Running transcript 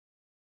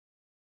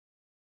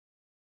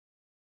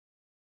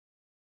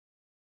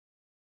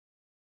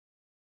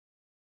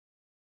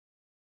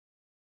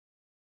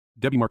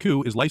Debbie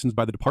Marcoux is licensed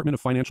by the Department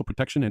of Financial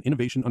Protection and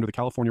Innovation under the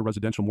California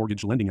Residential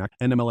Mortgage Lending Act,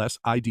 NMLS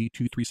ID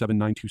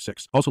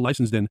 237926. Also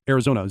licensed in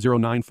Arizona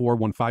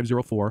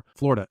 0941504,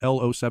 Florida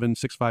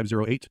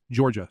L076508,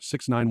 Georgia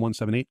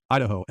 69178,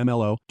 Idaho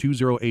MLO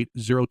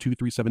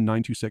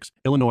 208023796,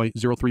 Illinois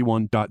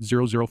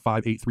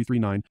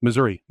 031.0058339,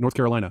 Missouri, North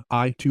Carolina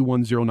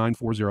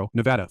I210940,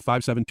 Nevada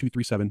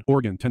 57237,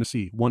 Oregon,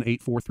 Tennessee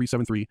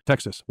 184373,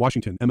 Texas,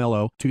 Washington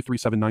MLO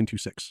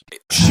 237926.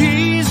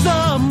 She's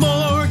the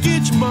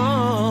mortgage mom.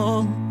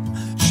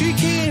 She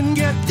can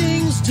get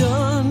things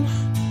done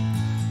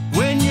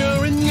when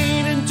you're in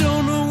need and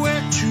don't know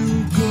where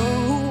to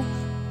go.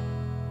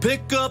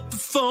 Pick up the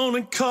phone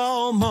and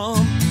call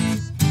mom.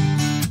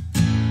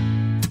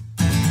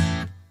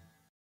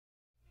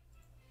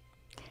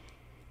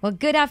 Well,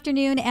 good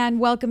afternoon and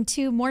welcome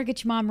to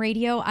Mortgage Mom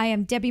Radio. I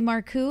am Debbie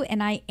Marcoux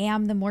and I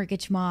am the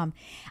Mortgage Mom.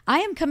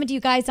 I am coming to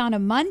you guys on a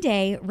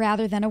Monday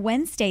rather than a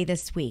Wednesday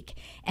this week.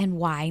 And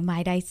why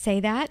might I say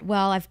that?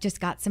 Well, I've just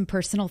got some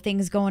personal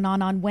things going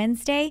on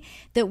Wednesday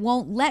that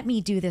won't let me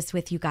do this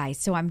with you guys.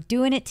 So I'm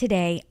doing it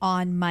today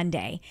on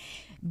Monday.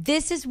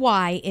 This is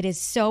why it is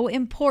so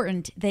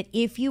important that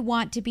if you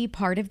want to be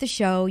part of the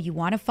show, you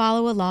want to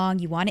follow along,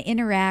 you want to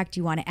interact,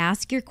 you want to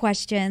ask your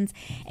questions,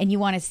 and you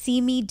want to see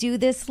me do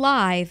this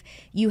live,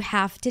 you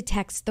have to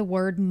text the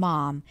word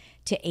MOM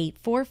to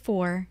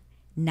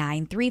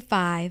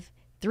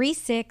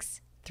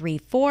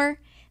 844-935-3634.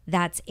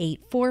 That's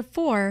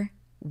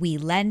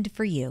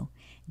 844-WE-LEND-FOR-YOU.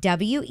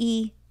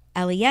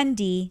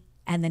 WELEND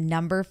and the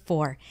number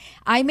 4.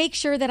 I make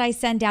sure that I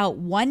send out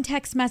one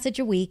text message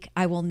a week.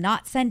 I will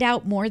not send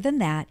out more than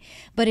that,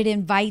 but it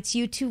invites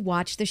you to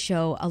watch the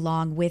show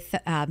along with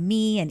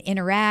me and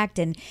interact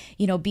and,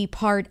 be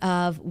part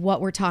of what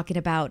we're talking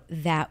about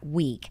that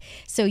week.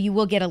 So you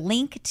will get a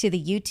link to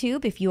the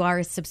YouTube if you are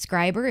a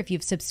subscriber. If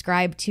you've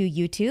subscribed to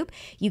YouTube,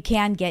 you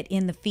can get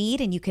in the feed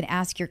and you can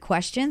ask your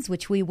questions,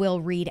 which we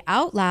will read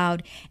out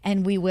loud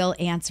and we will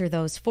answer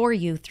those for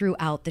you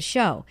throughout the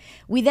show.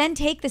 We then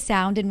take the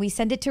sound and we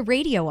send it to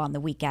radio on the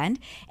weekend,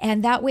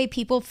 and that way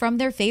people from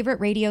their favorite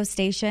radio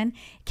station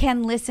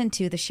can listen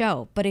to the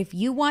show. But if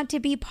you want to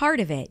be part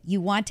of it,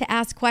 you want to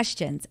ask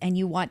questions, and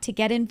you want to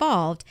get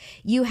involved,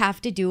 you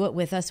have to do it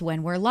with us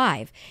when we're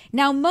live.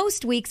 Now,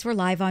 most weeks we're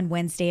live on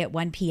Wednesday at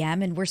 1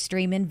 p.m., and we're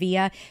streaming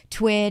via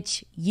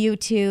Twitch,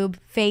 YouTube,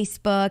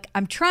 Facebook.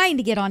 I'm trying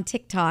to get on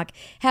TikTok.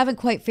 Haven't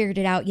quite figured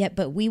it out yet,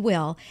 but we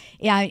will.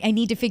 I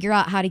need to figure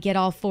out how to get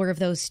all 4 of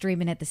those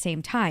streaming at the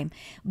same time.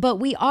 But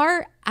we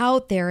are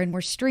out there and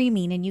we're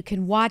streaming, and you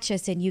can watch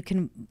us and you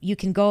can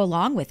go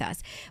along with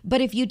us.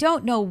 But if you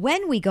don't know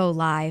when we go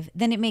live,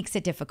 then it makes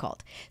it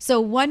difficult.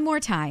 So one more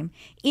time,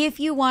 if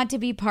you want to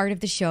be part of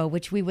the show,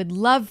 which we would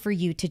love for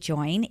you to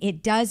join,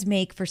 it does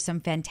make for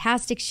some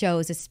fantastic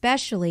shows,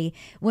 especially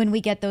when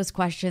we get those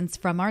questions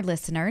from our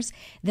listeners,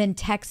 then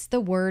text the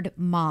word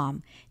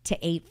MOM to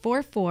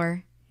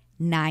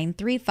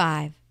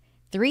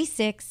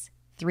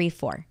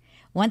 844-935-3634.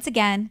 Once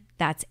again,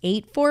 that's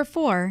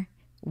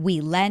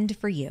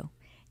 844-WE-LEND-FOR-YOU.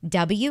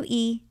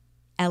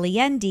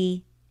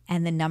 WELEND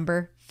and the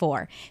number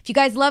 4. If you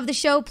guys love the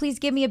show, please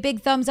give me a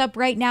big thumbs up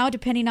right now,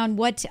 depending on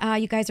what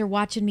you guys are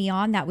watching me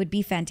on. That would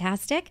be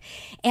fantastic.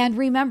 And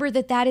remember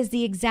that is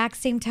the exact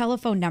same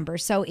telephone number.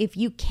 So if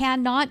you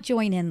cannot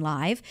join in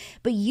live,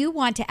 but you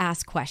want to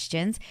ask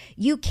questions,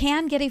 you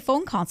can get a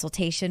phone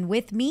consultation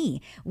with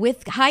me,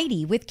 with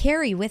Heidi, with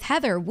Carrie, with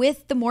Heather,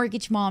 with the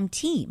Mortgage Mom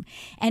team.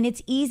 And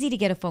it's easy to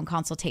get a phone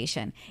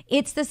consultation.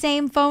 It's the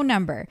same phone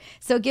number.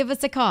 So give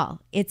us a call.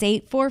 It's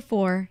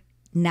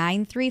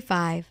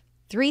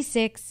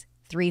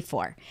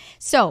 844-935-3634.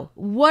 So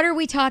what are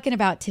we talking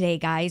about today,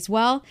 guys?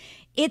 Well,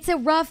 it's a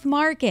rough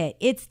market.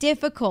 It's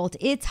difficult.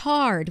 It's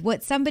hard.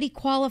 What somebody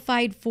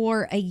qualified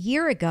for a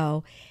year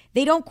ago,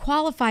 they don't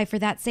qualify for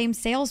that same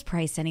sales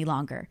price any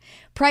longer.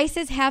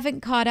 Prices haven't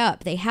caught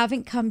up. They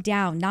haven't come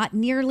down, not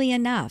nearly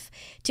enough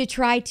to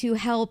try to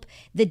help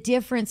the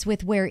difference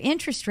with where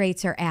interest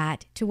rates are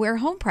at to where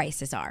home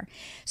prices are.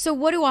 So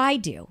what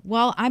do?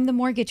 Well, I'm the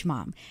Mortgage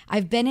Mom.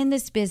 I've been in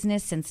this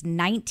business since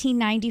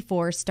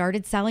 1994,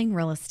 started selling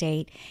real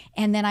estate,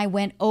 and then I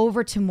went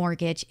over to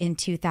mortgage in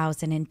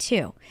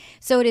 2002.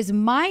 So it is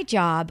my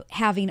job,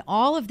 having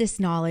all of this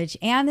knowledge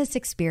and this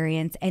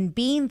experience and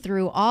being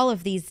through all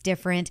of these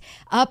different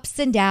ups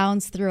and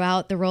downs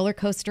throughout the roller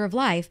coaster of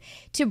life,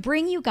 to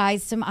bring you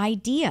guys some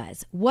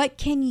ideas. What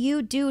can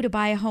you do to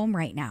buy a home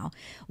right now?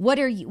 What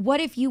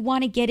if you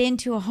want to get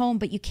into a home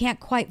but you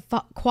can't quite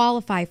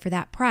qualify for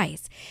that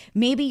price?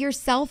 Maybe you're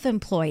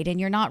self-employed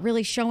and you're not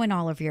really showing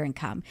all of your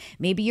income.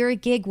 Maybe you're a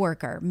gig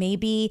worker.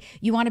 Maybe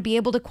you want to be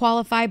able to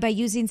qualify by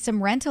using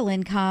some rental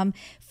income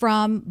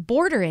from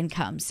border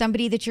income,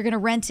 somebody that you're going to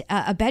rent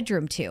a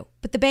bedroom to.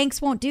 But the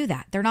banks won't do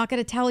that. They're not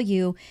going to tell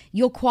you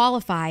you'll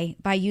qualify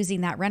by using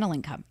that rental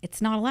income.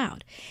 It's not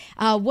allowed.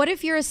 What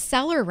if you're a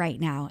seller right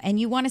now and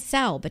you want to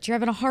sell, but you're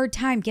having a hard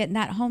time getting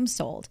that home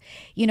sold?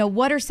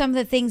 What are some of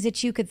the things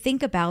that you could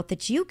think about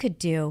that you could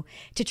do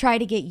to try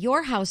to get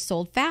your house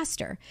sold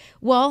faster?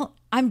 Well,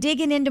 I'm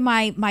digging into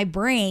my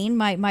brain,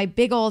 my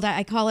big old,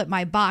 I call it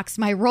my box,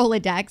 my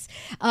Rolodex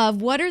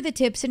of what are the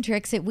tips and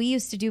tricks that we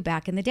used to do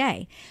back in the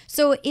day.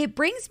 So it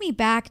brings me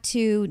back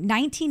to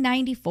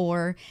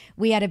 1994.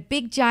 We had a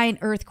big giant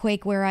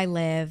earthquake where I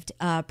lived.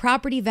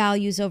 Property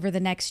values over the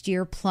next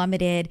year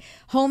plummeted.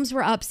 Homes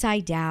were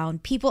upside down.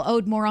 People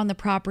owed more on the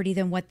property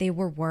than what they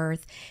were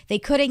worth. They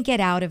couldn't get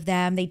out of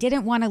them. They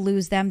didn't want to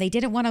lose them. They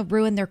didn't want to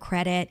ruin their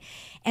credit.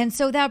 And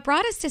so that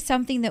brought us to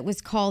something that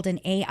was called an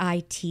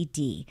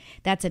AITD.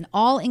 That's an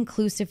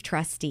all-inclusive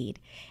trust deed.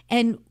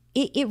 And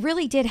it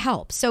really did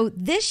help. So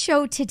this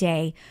show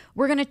today,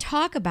 we're going to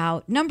talk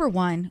about, number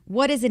one,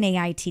 what is an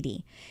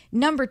AITD?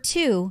 Number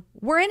two,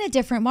 we're in a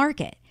different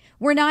market.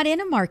 We're not in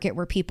a market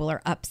where people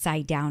are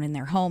upside down in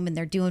their home and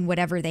they're doing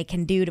whatever they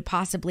can do to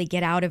possibly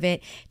get out of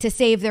it, to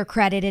save their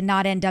credit and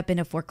not end up in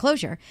a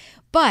foreclosure.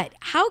 But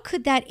how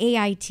could that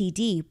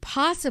AITD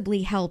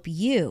possibly help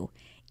you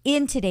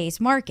in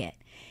today's market?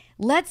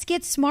 Let's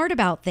get smart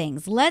about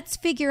things. Let's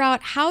figure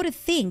out how to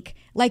think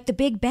like the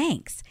big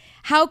banks.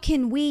 How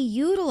can we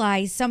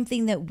utilize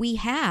something that we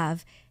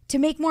have to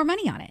make more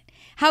money on it?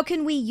 How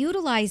can we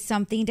utilize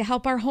something to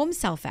help our home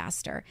sell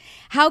faster?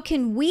 How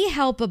can we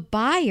help a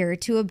buyer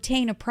to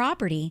obtain a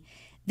property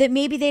that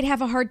maybe they'd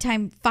have a hard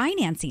time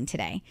financing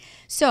today?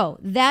 So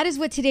that is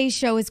what today's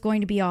show is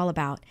going to be all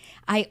about.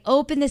 I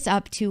open this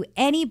up to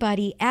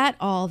anybody at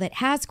all that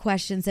has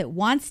questions, that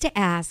wants to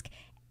ask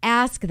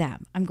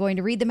them. I'm going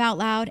to read them out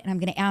loud and I'm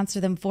going to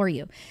answer them for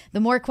you. The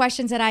more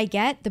questions that I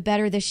get, the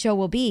better this show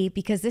will be,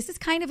 because this is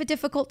kind of a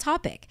difficult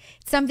topic.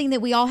 It's something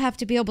that we all have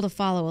to be able to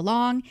follow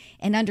along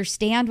and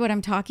understand what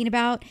I'm talking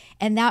about.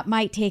 And that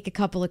might take a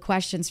couple of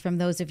questions from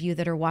those of you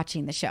that are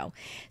watching the show.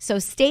 So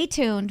stay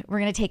tuned. We're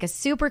going to take a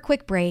super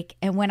quick break.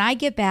 And when I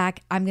get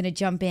back, I'm going to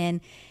jump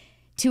in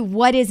to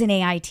what is an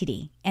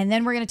AITD. And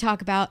then we're going to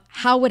talk about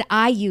how would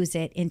I use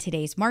it in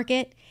today's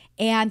market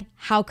and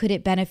how could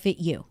it benefit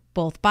you,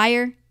 both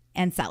buyer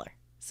and seller.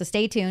 So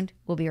stay tuned.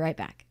 We'll be right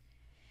back.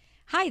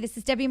 Hi, this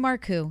is Debbie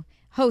Marcoux,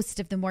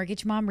 host of the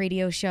Mortgage Mom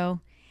Radio Show.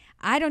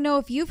 I don't know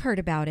if you've heard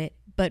about it,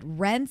 but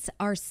rents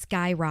are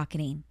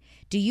skyrocketing.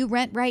 Do you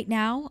rent right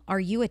now? Are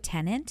you a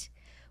tenant?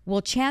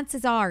 Well,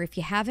 chances are, if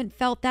you haven't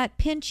felt that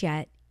pinch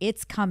yet,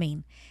 it's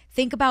coming.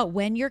 Think about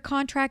when your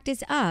contract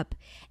is up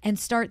and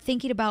start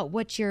thinking about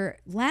what your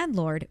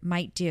landlord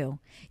might do.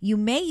 You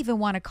may even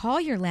want to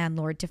call your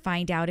landlord to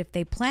find out if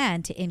they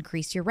plan to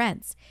increase your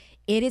rents.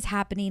 It is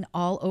happening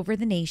all over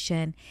the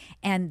nation,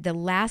 and the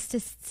last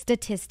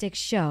statistics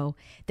show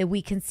that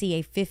we can see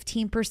a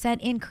 15%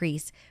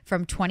 increase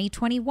from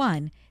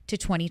 2021 to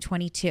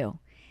 2022.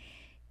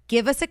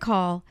 Give us a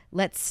call.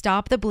 Let's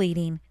stop the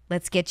bleeding.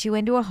 Let's get you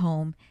into a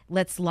home.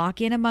 Let's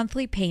lock in a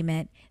monthly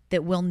payment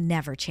that will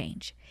never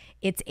change.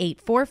 It's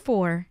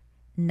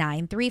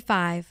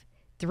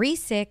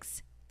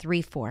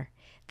 844-935-3634.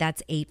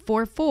 That's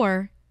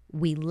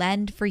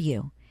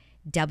 844-WE-LEND-FOR-YOU.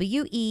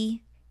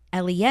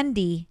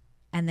 WELEND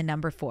and the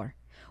number 4.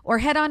 Or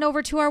head on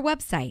over to our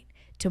website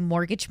to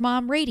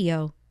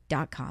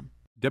mortgagemomradio.com.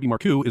 Debbie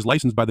Marcoux is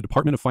licensed by the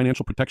Department of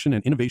Financial Protection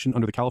and Innovation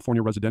under the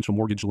California Residential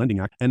Mortgage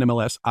Lending Act,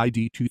 NMLS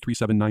ID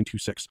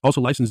 237926.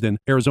 Also licensed in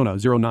Arizona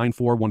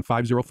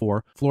 0941504,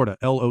 Florida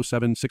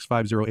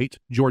L076508,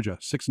 Georgia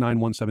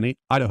 69178,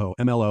 Idaho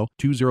MLO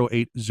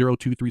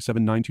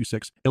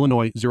 208023796,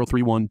 Illinois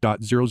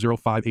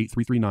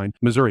 031.0058339,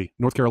 Missouri,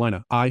 North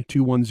Carolina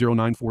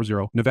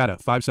I210940, Nevada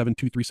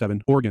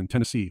 57237, Oregon,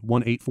 Tennessee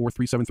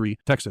 184373,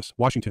 Texas,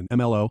 Washington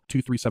MLO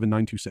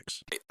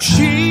 237926.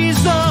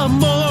 She's the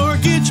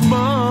mortgage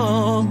mom.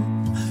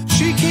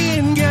 She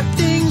can get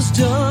things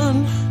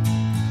done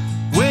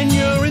when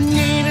you're in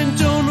need and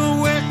don't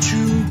know where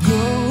to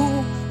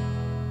go.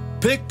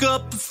 Pick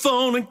up the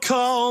phone and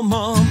call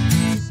mom.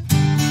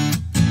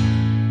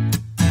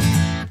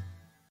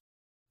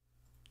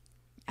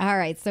 All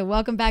right, so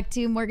welcome back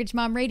to Mortgage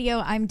Mom Radio.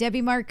 I'm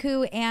Debbie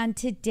Marcoux, and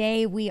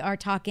today we are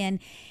talking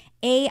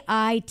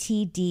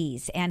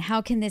AITDs and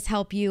how can this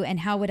help you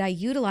and how would I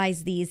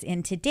utilize these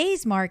in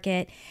today's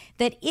market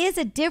that is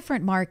a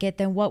different market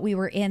than what we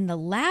were in the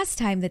last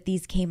time that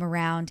these came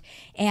around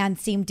and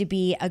seemed to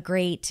be a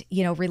great,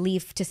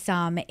 relief to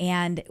some.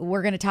 And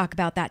we're going to talk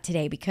about that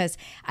today because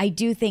I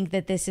do think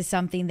that this is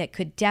something that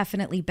could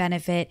definitely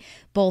benefit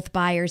both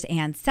buyers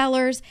and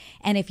sellers.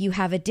 And if you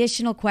have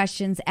additional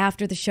questions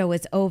after the show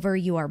is over,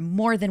 you are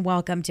more than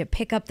welcome to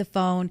pick up the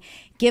phone,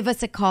 give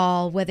us a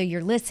call, whether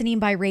you're listening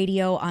by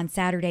radio on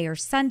Saturday or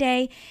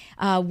Sunday.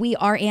 We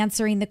are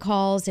answering the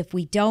calls. If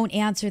we don't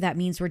answer, that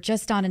means we're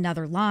just on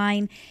another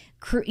line.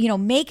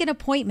 Make an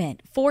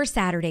appointment for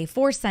Saturday,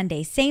 for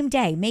Sunday, same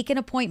day. Make an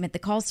appointment. The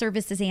call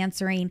service is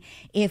answering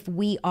if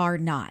we are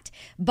not.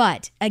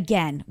 But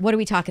again, what are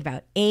we talking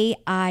about?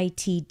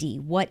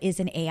 AITD. What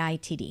is an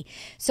AITD?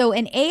 So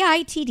an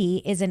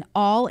AITD is an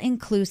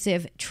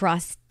all-inclusive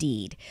trust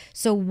deed.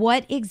 So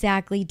what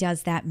exactly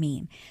does that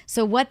mean?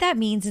 So what that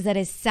means is that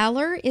a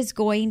seller is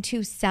going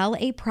to sell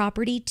a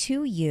property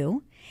to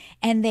you,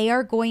 and they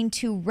are going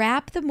to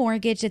wrap the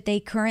mortgage that they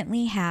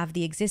currently have,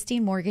 the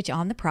existing mortgage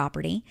on the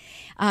property.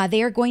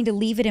 They are going to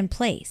leave it in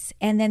place,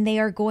 and then they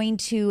are going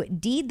to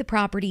deed the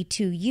property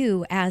to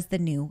you as the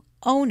new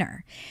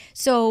owner.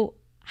 So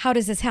how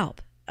does this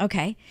help?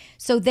 Okay,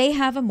 so they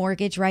have a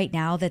mortgage right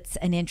now that's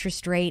an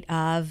interest rate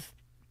of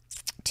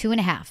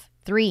 2.5%,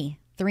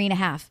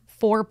 3.5%,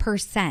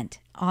 4%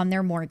 on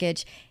their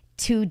mortgage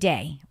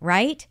today,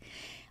 right?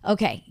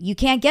 Okay, you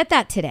can't get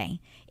that today.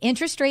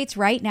 Interest rates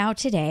right now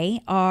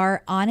today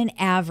are on an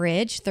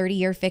average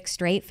 30-year fixed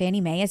rate.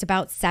 Fannie Mae is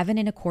about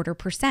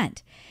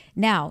 7.25%.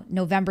 Now,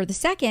 November the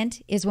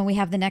 2nd is when we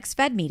have the next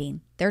Fed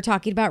meeting. They're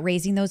talking about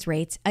raising those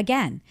rates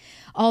again.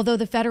 Although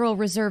the Federal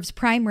Reserve's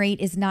prime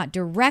rate is not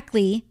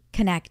directly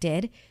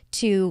connected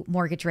to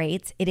mortgage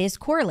rates, it is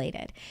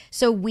correlated.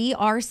 So we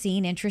are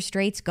seeing interest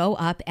rates go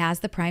up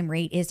as the prime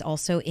rate is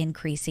also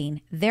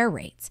increasing their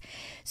rates.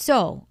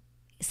 So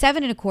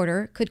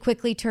 7.25% could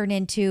quickly turn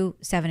into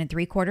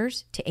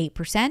 7.75% to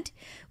 8%.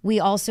 We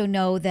also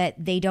know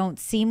that they don't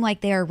seem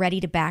like they are ready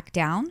to back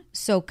down.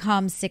 So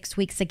come 6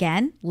 weeks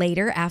again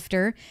later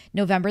after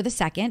November the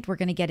 2nd, we're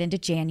going to get into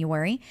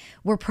January.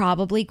 We're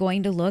probably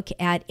going to look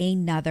at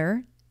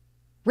another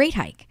rate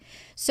hike.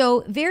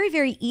 So very,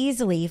 very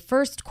easily,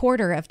 first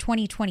quarter of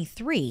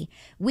 2023,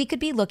 we could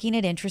be looking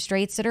at interest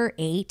rates that are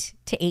 8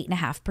 to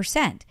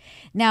 8.5%.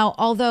 Now,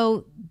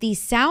 although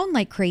these sound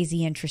like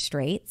crazy interest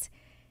rates,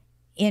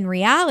 in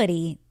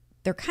reality,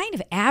 they're kind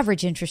of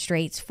average interest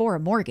rates for a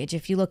mortgage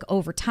if you look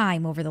over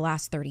time over the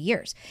last 30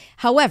 years.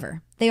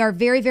 However, they are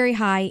very, very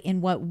high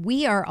in what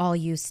we are all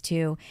used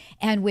to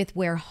and with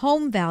where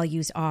home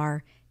values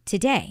are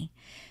today.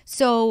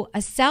 So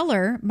a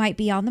seller might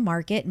be on the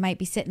market, might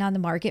be sitting on the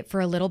market for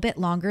a little bit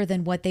longer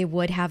than what they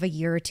would have a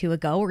year or two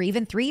ago or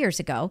even 3 years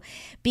ago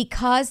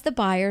because the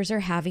buyers are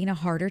having a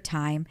harder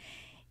time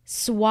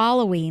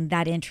swallowing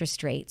that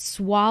interest rate,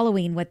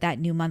 swallowing what that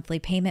new monthly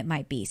payment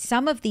might be.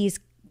 Some of these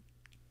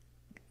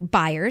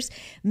buyers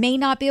may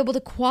not be able to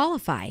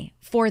qualify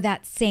for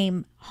that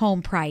same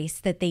home price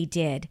that they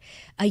did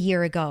a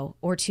year ago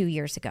or 2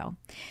 years ago.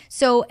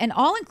 So an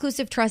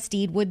all-inclusive trust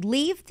deed would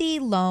leave the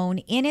loan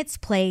in its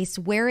place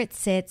where it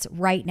sits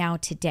right now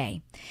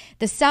today.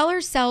 The seller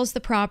sells the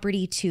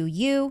property to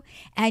you,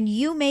 and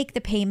you make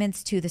the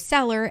payments to the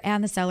seller,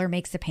 and the seller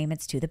makes the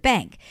payments to the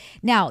bank.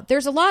 Now,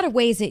 there's a lot of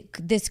ways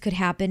this could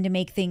happen to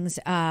make things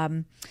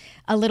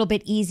a little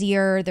bit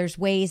easier. There's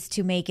ways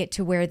to make it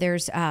to where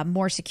there's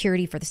more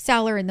security for the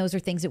seller, and those are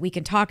things that we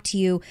can talk to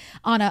you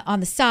on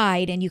the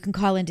side, and you can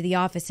call into the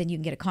office and you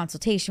can get a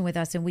consultation with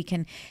us, and we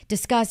can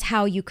discuss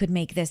how you could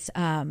make this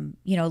a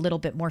little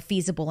bit more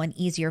feasible and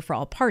easier for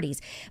all parties.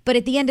 But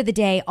at the end of the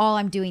day, all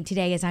I'm doing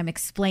today is I'm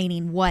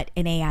explaining what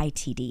an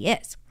AITD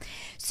is.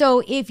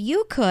 So if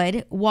you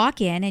could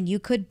walk in and you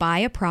could buy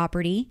a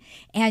property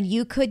and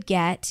you could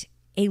get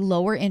a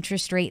lower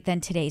interest rate than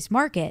today's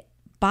market,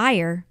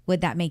 buyer,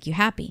 would that make you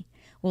happy?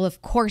 Well,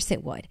 of course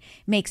it would.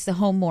 Makes the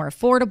home more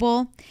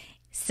affordable.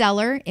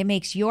 Seller, it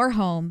makes your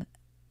home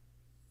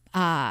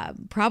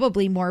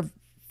probably more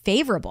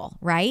favorable,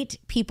 right?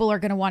 People are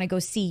going to want to go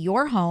see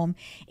your home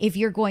if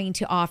you're going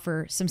to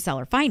offer some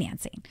seller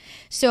financing.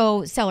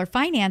 So seller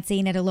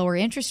financing at a lower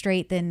interest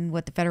rate than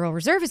what the Federal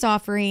Reserve is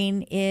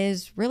offering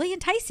is really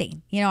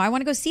enticing. I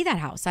want to go see that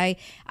house. I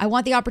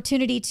want the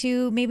opportunity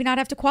to maybe not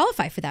have to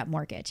qualify for that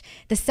mortgage.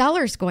 The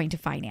seller's going to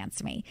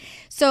finance me.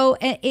 So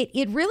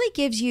it really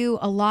gives you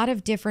a lot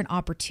of different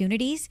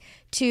opportunities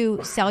to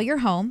sell your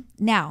home.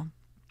 Now,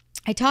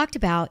 I talked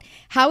about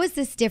how is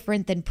this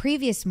different than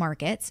previous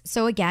markets.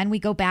 So again, we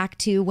go back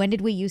to when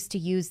did we used to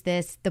use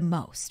this the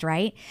most,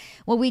 right?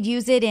 Well, we'd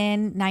use it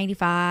in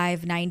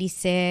 95,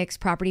 96.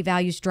 Property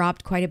values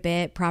dropped quite a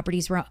bit.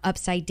 Properties were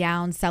upside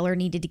down. Seller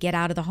needed to get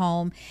out of the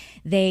home.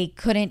 They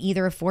couldn't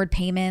either afford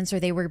payments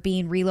or they were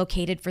being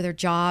relocated for their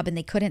job and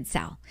they couldn't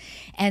sell.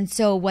 And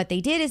so what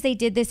they did is they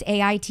did this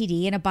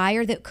AITD, and a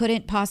buyer that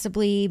couldn't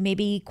possibly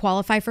maybe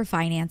qualify for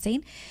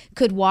financing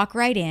could walk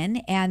right in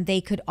and they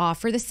could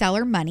offer the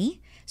seller money.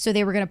 So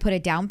they were going to put a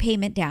down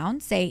payment down,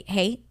 say,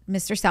 hey,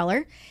 Mr.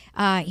 Seller,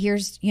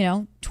 here's,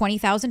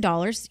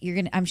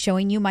 $20,000. I'm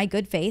showing you my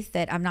good faith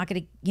that I'm not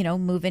going to,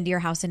 move into your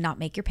house and not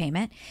make your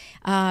payment.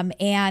 And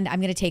I'm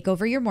going to take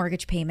over your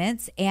mortgage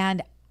payments,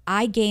 and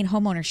I gain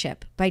home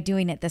ownership by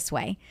doing it this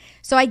way.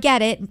 So I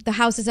get it. The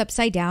house is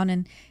upside down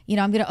and,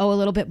 I'm going to owe a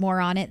little bit more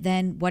on it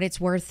than what it's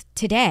worth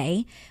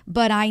today.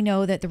 But I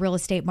know that the real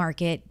estate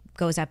market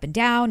goes up and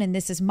down, and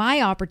this is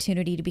my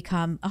opportunity to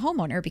become a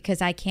homeowner because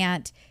I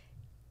can't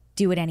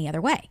do it any other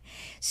way.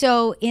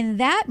 So in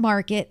that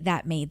market,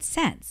 that made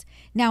sense.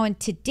 Now in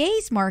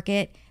today's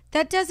market,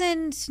 that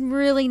doesn't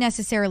really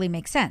necessarily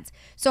make sense.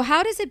 So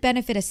how does it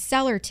benefit a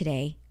seller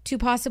today to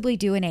possibly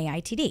do an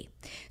AITD?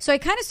 So I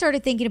kind of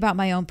started thinking about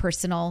my own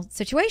personal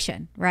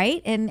situation,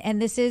 right? And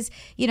this is,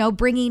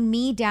 bringing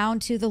me down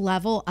to the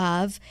level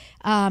of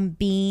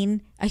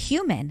being a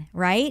human,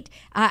 right?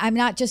 I'm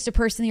not just a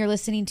person that you're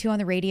listening to on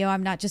the radio.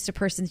 I'm not just a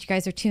person that you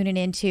guys are tuning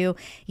into,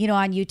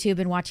 on YouTube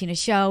and watching a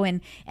show.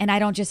 And I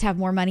don't just have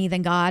more money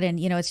than God and,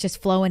 it's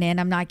just flowing in.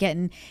 I'm not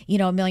getting,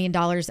 $1 million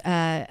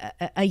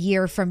a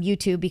year from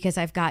YouTube because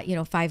I've got,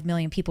 5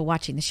 million people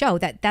watching the show.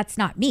 That's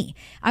not me.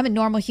 I'm a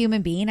normal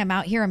human being. I'm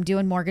out here. I'm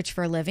doing mortgage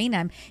for a living.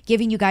 I'm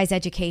giving you guys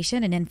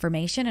education and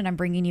information, and I'm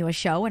bringing you a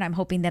show, and I'm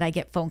hoping that I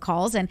get phone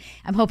calls, and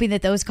I'm hoping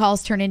that those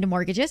calls turn into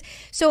mortgages.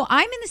 So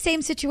I'm in the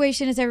same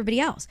situation as everybody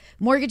else.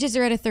 Mortgages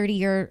are at a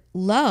 30-year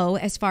low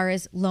as far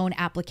as loan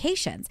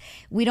applications.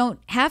 We don't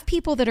have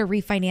people that are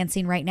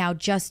refinancing right now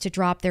just to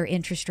drop their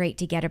interest rate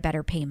to get a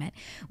better payment.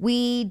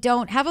 We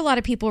don't have a lot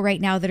of people right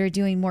now that are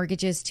doing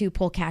mortgages to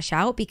pull cash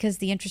out because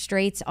the interest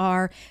rates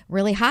are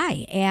really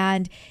high,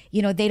 and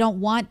they don't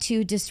want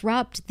to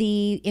disrupt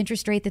the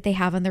interest rate that they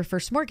have on their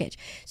first mortgage.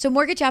 So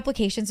mortgage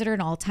applications that are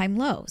an all-time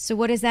low. So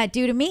what does that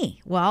do to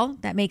me? Well,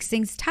 that makes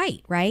things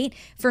tight, right?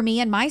 For me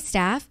and my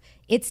staff,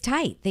 it's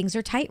tight. Things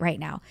are tight right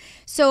now.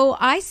 So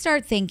I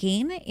start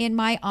thinking in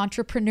my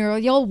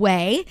entrepreneurial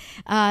way,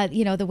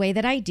 the way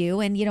that I do,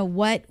 and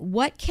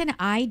what can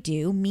I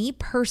do, me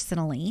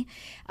personally,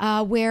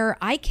 where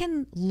I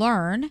can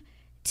learn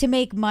to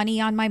make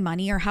money on my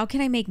money, or how can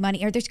I make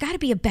money? Or there's got to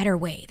be a better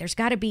way. There's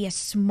got to be a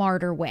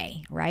smarter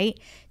way, right,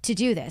 to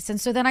do this.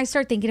 And so then I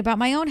start thinking about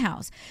my own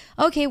house.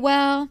 Okay,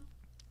 well,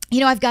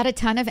 I've got a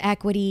ton of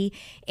equity,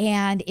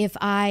 and if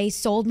I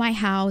sold my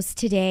house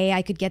today,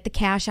 I could get the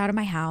cash out of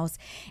my house,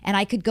 and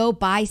I could go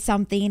buy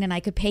something, and I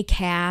could pay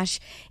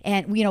cash,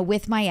 and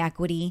with my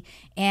equity,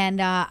 and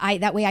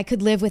that way I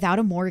could live without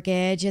a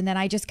mortgage, and then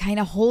I just kind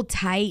of hold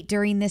tight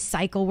during this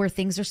cycle where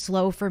things are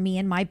slow for me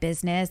and my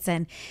business,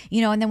 and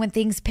and then when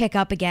things pick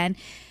up again.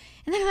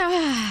 And then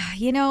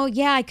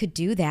yeah, I could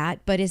do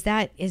that, but is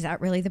that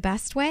really the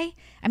best way?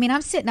 I mean,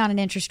 I'm sitting on an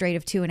interest rate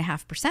of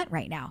 2.5%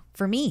 right now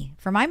for me,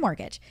 for my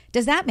mortgage.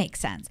 Does that make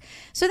sense?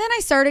 So then I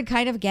started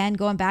kind of, again,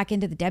 going back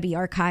into the Debbie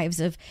archives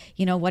of,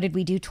 what did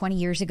we do 20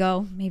 years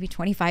ago, maybe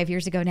 25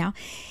 years ago now.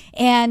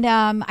 And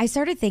I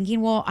started thinking,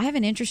 well, I have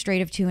an interest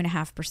rate of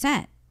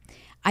 2.5%.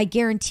 I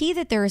guarantee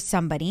that there is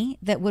somebody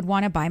that would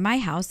want to buy my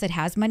house that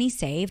has money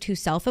saved,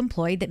 who's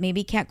self-employed, that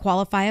maybe can't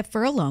qualify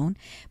for a loan,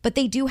 but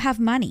they do have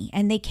money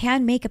and they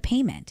can make a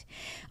payment.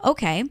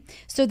 Okay,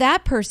 so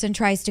that person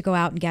tries to go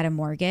out and get a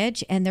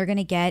mortgage, and they're going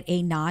to get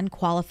a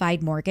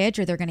non-qualified mortgage,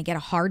 or they're going to get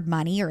a hard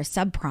money or a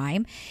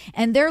subprime,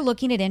 and they're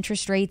looking at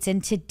interest rates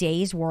in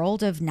today's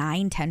world of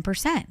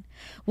 9-10%.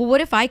 Well,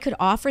 what if I could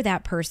offer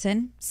that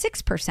person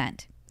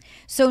 6%?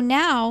 So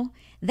now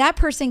that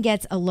person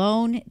gets a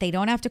loan they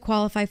don't have to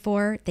qualify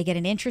for. They get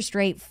an interest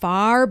rate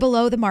far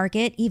below the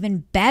market,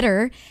 even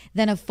better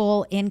than a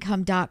full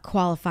income doc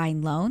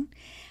qualifying loan.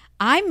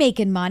 I'm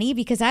making money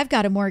because I've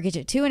got a mortgage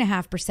at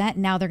 2.5%, and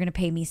now they're going to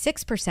pay me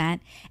 6%,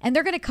 and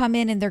they're going to come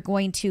in and they're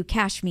going to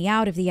cash me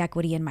out of the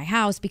equity in my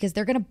house because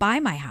they're going to buy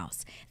my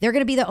house. They're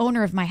going to be the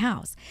owner of my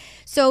house.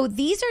 So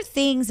these are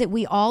things that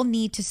we all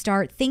need to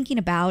start thinking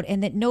about,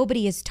 and that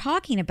nobody is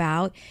talking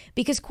about,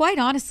 because quite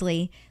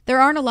honestly, there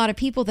aren't a lot of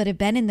people that have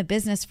been in the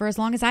business for as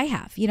long as I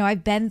have.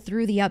 I've been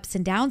through the ups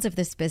and downs of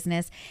this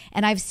business,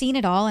 and I've seen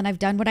it all, and I've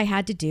done what I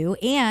had to do.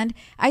 And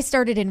I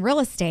started in real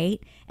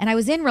estate, and I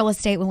was in real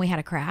estate when we had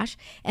a crash.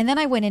 And then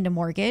I went into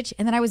mortgage,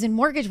 and then I was in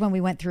mortgage when we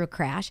went through a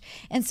crash.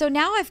 And so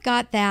now I've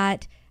got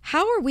that.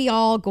 How are we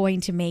all going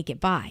to make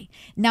it by?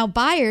 Now,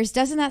 buyers,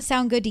 doesn't that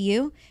sound good to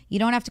you? You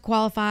don't have to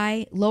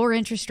qualify, lower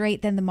interest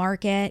rate than the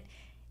market.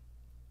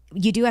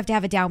 You do have to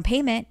have a down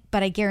payment,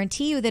 but I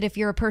guarantee you that if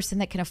you're a person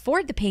that can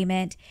afford the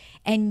payment,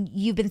 and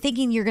you've been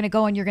thinking you're going to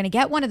go and you're going to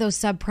get one of those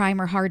subprime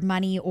or hard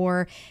money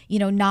or,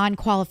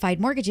 non-qualified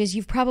mortgages,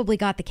 you've probably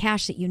got the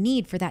cash that you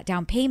need for that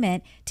down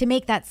payment to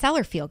make that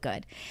seller feel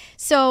good.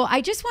 So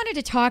I just wanted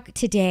to talk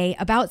today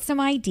about some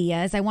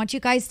ideas. I want you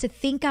guys to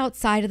think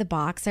outside of the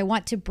box. I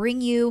want to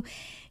bring you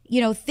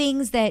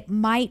things that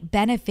might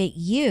benefit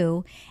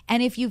you.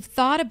 And if you've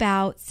thought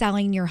about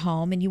selling your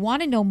home and you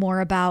want to know more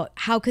about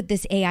how could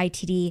this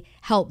AITD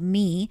help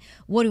me,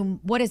 what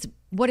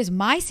does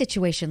my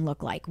situation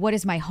look like? What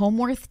is my home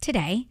worth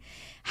today?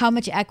 How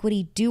much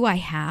equity do I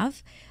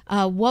have?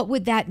 What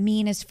would that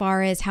mean as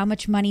far as how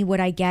much money would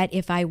I get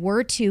if I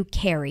were to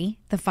carry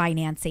the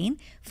financing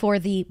for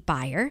the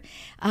buyer?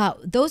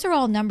 Those are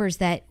all numbers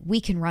that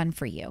we can run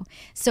for you.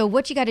 So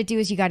what you got to do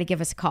is you got to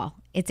give us a call.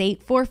 It's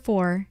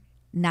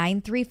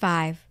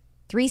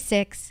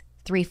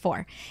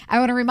 844-935-3634. I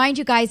want to remind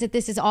you guys that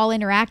this is all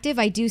interactive.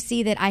 I do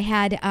see that I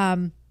had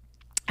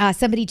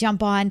somebody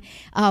jump on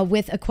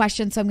with a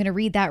question, so I'm going to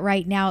read that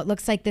right now. It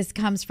looks like this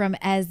comes from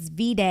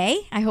Esvide.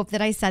 I hope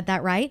that I said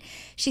that right.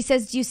 She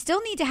says, do you still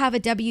need to have a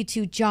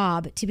W-2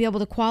 job to be able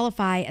to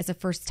qualify as a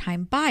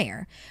first-time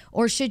buyer?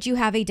 Or should you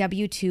have a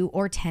W-2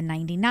 or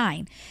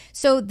 1099?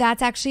 So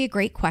that's actually a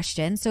great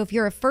question. So if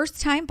you're a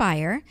first-time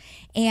buyer,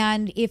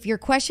 and if your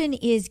question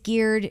is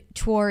geared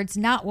towards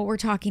not what we're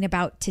talking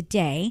about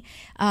today,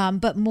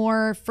 but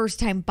more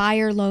first-time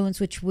buyer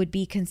loans, which would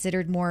be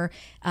considered more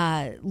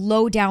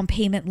low down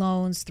payment payment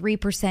loans,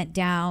 3%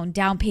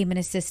 down payment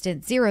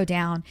assistance, 0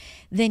 down,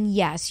 then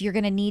yes, you're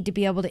going to need to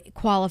be able to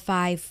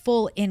qualify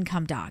full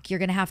income doc. You're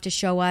going to have to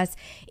show us,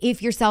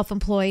 if you're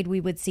self-employed, we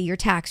would see your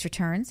tax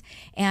returns.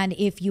 And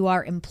if you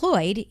are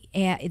employed,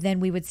 then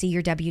we would see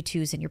your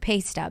W-2s and your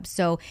pay stubs.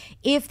 So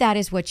if that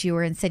is what you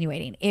were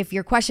insinuating, if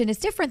your question is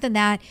different than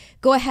that,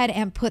 go ahead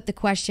and put the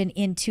question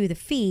into the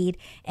feed,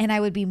 and I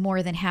would be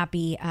more than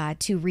happy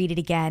to read it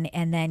again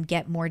and then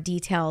get more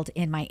detailed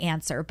in my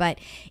answer. But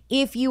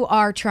if you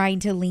are trying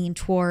to lean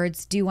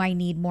towards, do I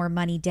need more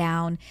money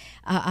down?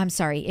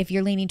 If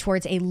you're leaning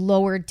towards a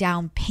lower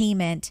down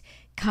payment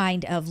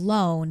kind of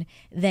loan,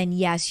 then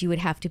yes, you would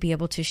have to be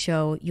able to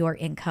show your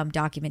income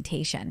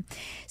documentation.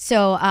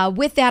 So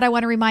with that, I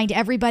want to remind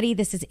everybody,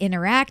 this is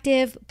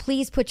interactive.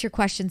 Please put your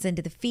questions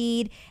into the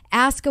feed,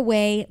 ask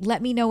away,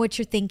 let me know what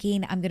you're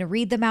thinking. I'm going to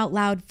read them out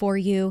loud for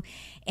you,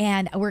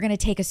 and we're going to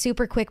take a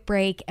super quick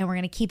break, and we're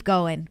going to keep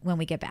going when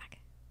we get back.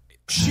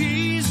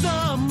 She's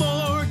the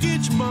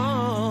mortgage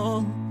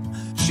mom.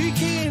 She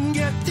can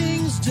get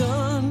things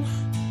done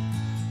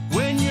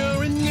when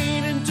you're in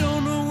need and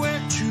don't know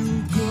where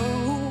to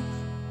go.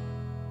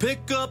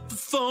 Pick up the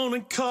phone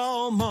and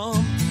call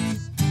mom.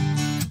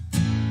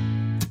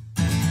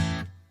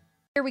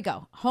 Here we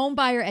go. Home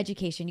buyer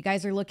education. You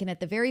guys are looking at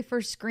the very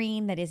first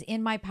screen that is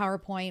in my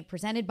PowerPoint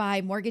presented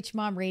by Mortgage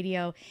Mom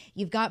Radio.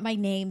 You've got my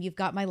name, you've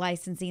got my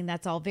licensing.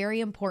 That's all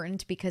very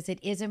important, because it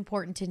is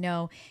important to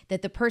know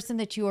that the person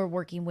that you are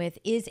working with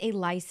is a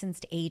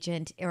licensed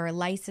agent or a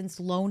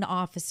licensed loan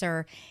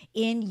officer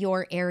in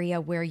your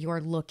area where you're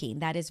looking.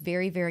 That is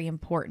very, very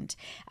important.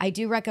 I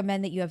do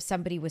recommend that you have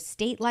somebody with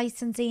state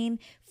licensing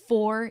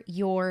for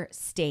your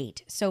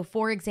state. So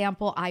for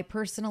example, I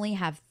personally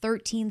have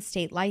 13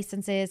 state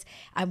licenses.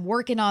 I'm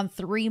working on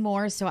 3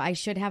 more, so I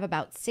should have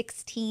about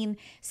 16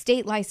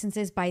 state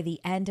licenses by the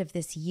end of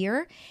this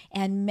year.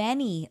 And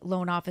many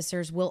loan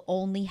officers will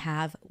only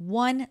have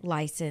 1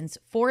 license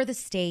for the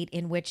state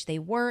in which they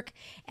work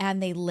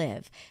and they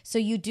live. So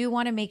you do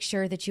want to make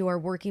sure that you are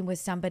working with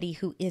somebody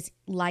who is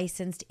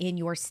licensed in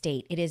your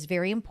state. It is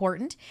very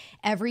important.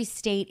 Every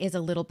state is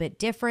a little bit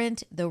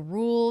different. The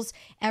rules,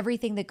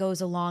 everything that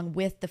goes along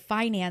with the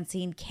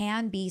financing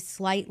can be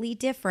slightly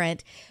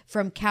different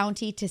from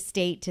county to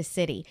state to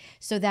city.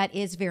 So that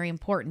is very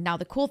important. Now,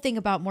 the cool thing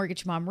about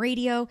Mortgage Mom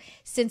Radio,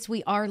 since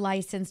we are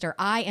licensed, or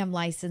I am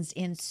licensed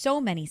in so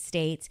many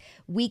states,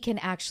 we can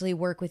actually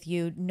work with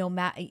you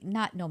not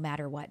no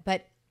matter what,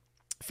 but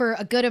for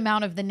a good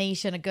amount of the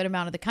nation, a good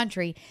amount of the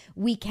country,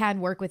 we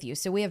can work with you.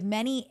 So we have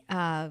many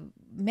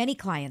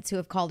clients who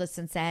have called us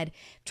and said,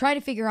 try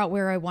to figure out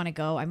where I want to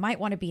go. I might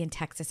want to be in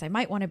Texas. I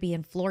might want to be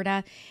in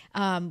Florida.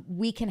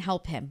 We can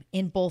help him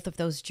in both of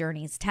those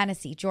journeys,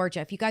 Tennessee, Georgia.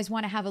 If you guys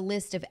want to have a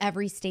list of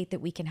every state that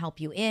we can help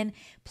you in,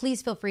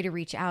 please feel free to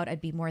reach out.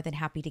 I'd be more than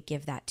happy to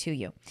give that to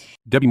you.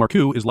 Debbie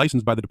Marcoux is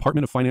licensed by the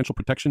Department of Financial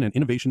Protection and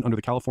Innovation under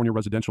the California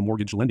Residential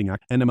Mortgage Lending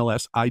Act,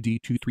 NMLS ID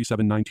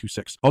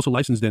 237926. Also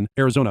licensed in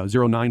Arizona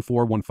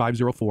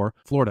 0941504,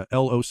 Florida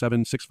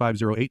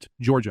L076508,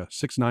 Georgia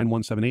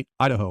 69178,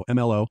 Idaho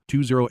MLO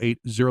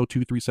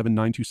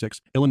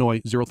 208023796,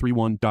 Illinois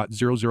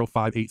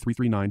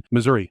 031.0058339,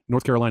 Missouri,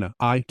 North Carolina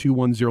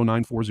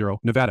I210940,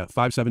 Nevada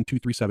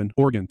 57237,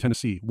 Oregon,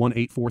 Tennessee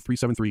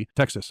 184373,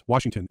 Texas,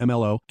 Washington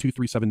MLO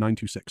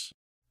 237926.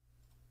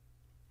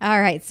 All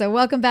right. So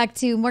welcome back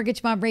to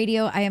Mortgage Mom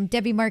Radio. I am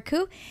Debbie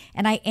Marcoux,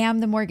 and I am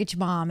the Mortgage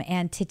Mom.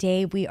 And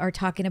today we are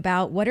talking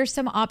about what are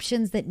some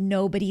options that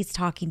nobody's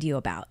talking to you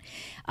about.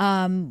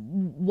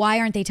 Why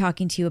aren't they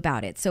talking to you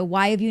about it? So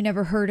why have you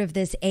never heard of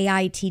this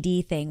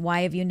AITD thing?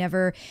 Why have you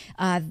never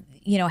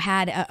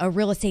had a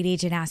real estate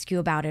agent ask you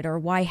about it? Or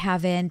why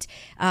hasn't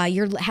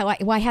your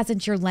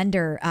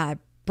lender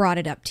brought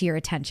it up to your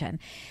attention?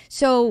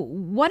 So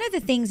one of the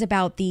things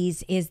about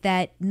these is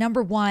that,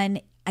 number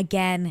one,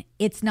 again,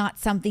 it's not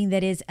something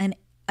that is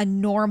a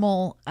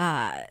normal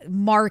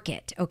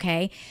market,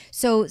 okay?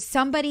 So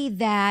somebody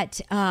that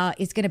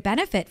is going to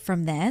benefit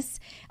from this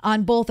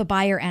on both a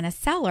buyer and a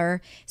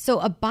seller. So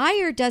a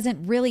buyer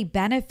doesn't really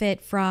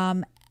benefit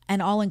from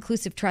an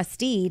all-inclusive trust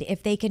deed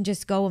if they can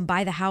just go and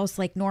buy the house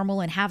like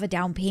normal and have a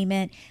down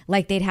payment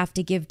like they'd have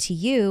to give to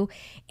you,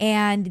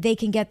 and they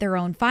can get their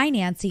own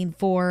financing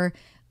for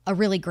a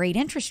really great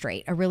interest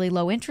rate, a really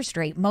low interest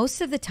rate.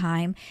 Most of the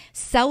time,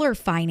 seller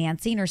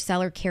financing or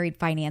seller carried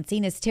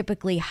financing is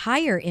typically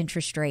higher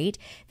interest rate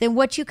than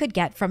what you could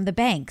get from the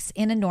banks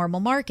in a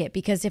normal market.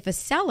 Because if a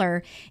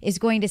seller is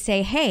going to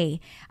say, hey,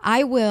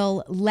 I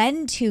will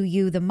lend to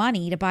you the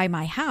money to buy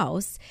my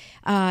house,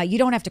 you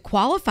don't have to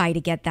qualify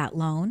to get that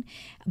loan,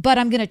 but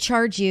I'm going to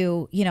charge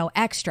you,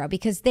 extra,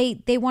 because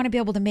they want to be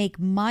able to make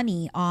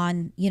money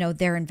on,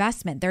 their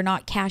investment. They're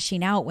not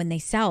cashing out when they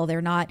sell. They're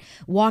not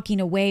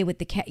walking away with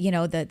the cash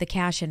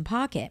in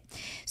pocket.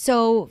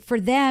 So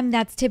for them,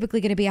 that's typically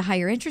going to be a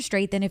higher interest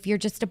rate than if you're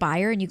just a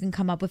buyer and you can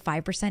come up with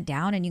 5%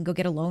 down and you can go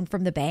get a loan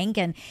from the bank,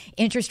 and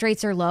interest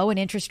rates are low and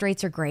interest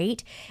rates are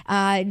great.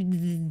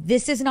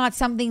 This is not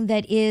something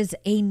that is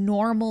a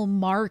normal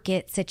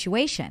market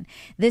situation.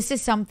 This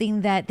is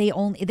something that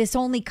this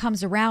only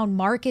comes around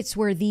markets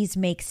where where these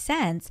make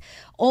sense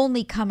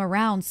only come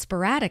around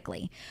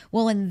sporadically.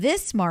 Well, in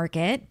this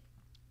market,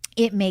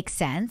 it makes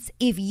sense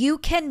if you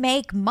can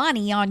make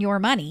money on your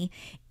money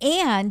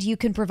and you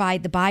can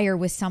provide the buyer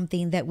with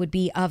something that would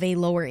be of a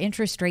lower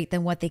interest rate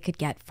than what they could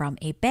get from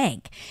a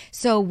bank.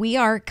 So we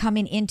are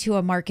coming into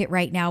a market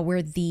right now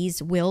where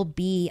these will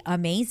be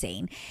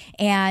amazing.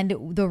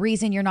 And the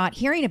reason you're not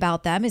hearing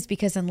about them is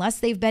because unless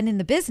they've been in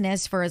the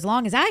business for as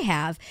long as I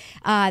have,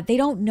 they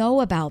don't know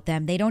about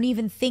them. They don't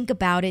even think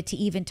about it to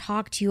even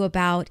talk to you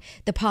about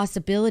the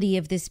possibility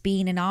of this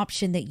being an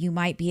option that you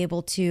might be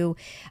able to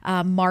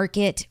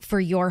market for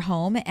your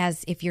home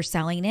as if you're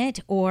selling it,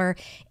 or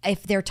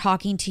if they're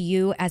talking to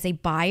you as a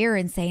buyer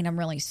and saying, I'm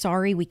really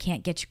sorry, we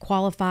can't get you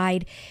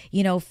qualified,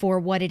 for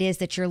what it is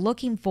that you're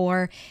looking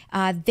for.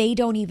 They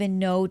don't even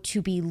know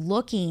to be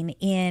looking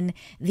in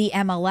the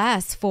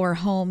MLS for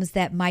homes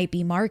that might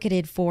be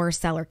marketed for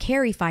seller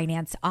carry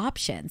finance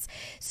options.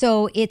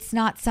 So it's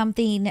not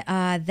something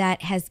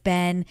that has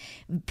been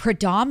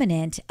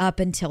predominant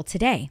up until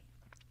today.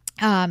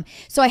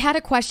 So I had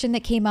a question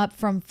that came up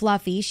from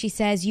Fluffy. She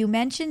says, you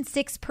mentioned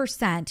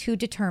 6%. Who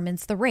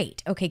determines the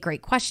rate? Okay,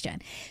 great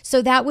question.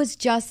 So that was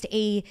just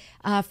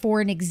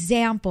for an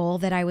example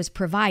that I was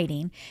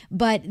providing,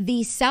 but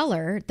the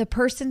seller, the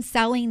person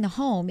selling the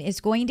home,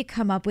 is going to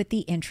come up with the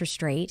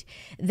interest rate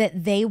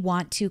that they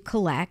want to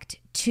collect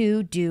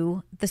to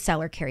do the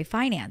seller carry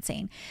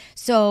financing.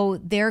 So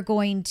they're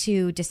going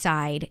to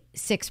decide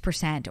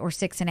 6% or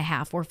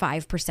 6.5% or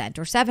 5%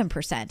 or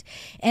 7%.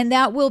 And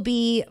that will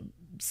be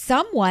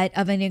somewhat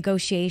of a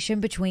negotiation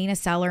between a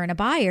seller and a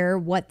buyer,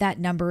 what that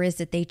number is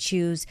that they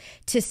choose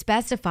to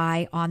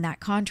specify on that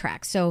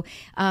contract. So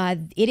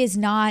it is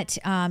not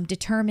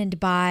determined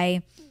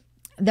by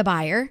the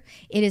buyer.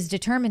 It is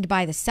determined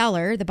by the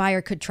seller. The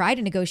buyer could try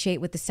to negotiate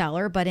with the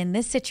seller, but in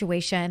this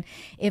situation,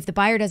 if the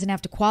buyer doesn't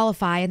have to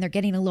qualify and they're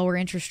getting a lower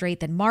interest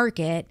rate than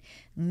market,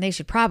 they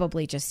should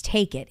probably just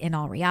take it in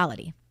all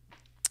reality.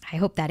 I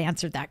hope that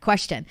answered that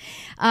question.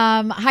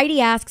 Heidi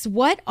asks,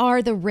 what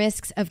are the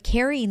risks of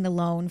carrying the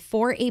loan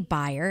for a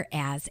buyer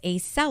as a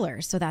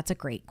seller? So that's a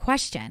great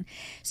question.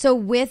 So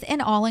with an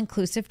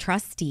all-inclusive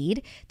trust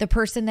deed, the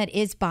person that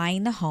is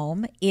buying the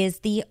home is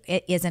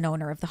an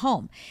owner of the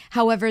home.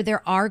 However,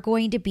 there are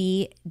going to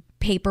be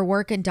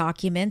paperwork and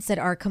documents that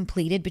are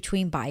completed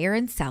between buyer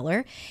and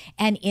seller.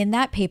 And in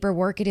that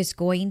paperwork, it is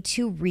going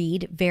to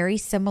read very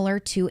similar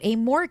to a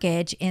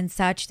mortgage in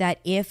such that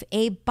if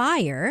a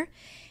buyer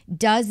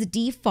does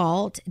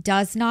default,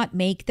 does not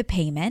make the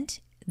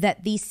payment,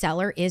 that the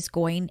seller is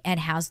going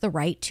and has the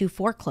right to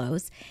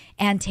foreclose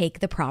and take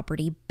the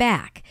property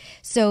back.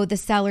 So the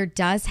seller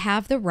does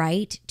have the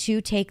right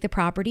to take the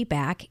property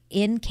back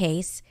in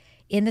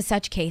the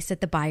such case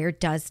that the buyer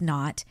does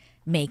not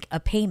make a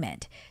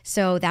payment.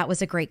 So that was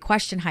a great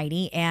question,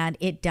 Heidi, and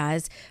it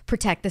does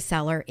protect the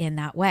seller in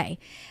that way.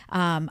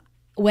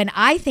 When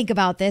I think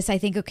about this, I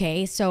think,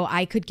 okay, so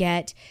I could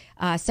get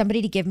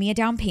somebody to give me a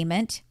down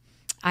payment.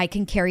 I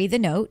can carry the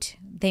note.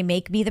 They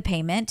make me the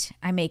payment.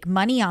 I make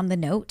money on the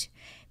note.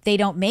 They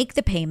don't make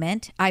the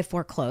payment. I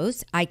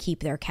foreclose. I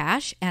keep their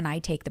cash and I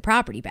take the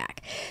property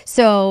back.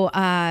 So,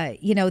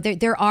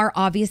 there are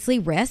obviously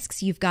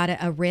risks. You've got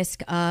a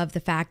risk of the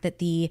fact that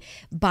the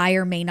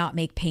buyer may not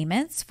make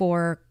payments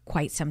for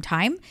quite some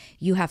time.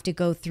 You have to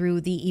go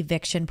through the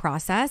eviction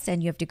process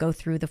and you have to go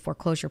through the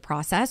foreclosure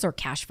process or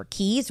cash for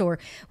keys or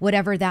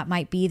whatever that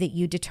might be that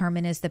you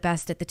determine is the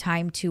best at the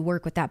time to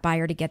work with that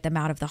buyer to get them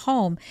out of the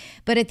home.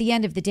 But at the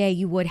end of the day,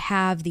 you would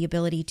have the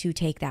ability to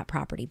take that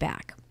property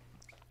back.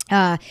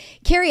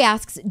 Carrie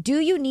asks, do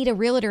you need a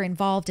realtor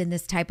involved in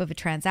this type of a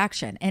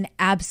transaction? And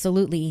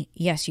absolutely,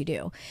 yes, you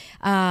do.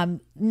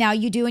 Now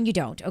you do and you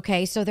don't.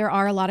 Okay. So there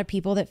are a lot of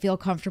people that feel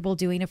comfortable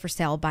doing it for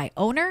sale by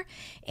owner.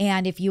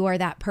 And if you are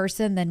that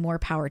person, then more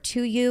power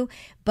to you.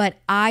 But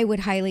I would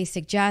highly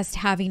suggest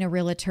having a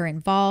realtor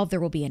involved. There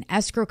will be an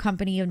escrow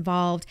company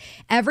involved.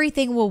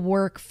 Everything will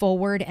work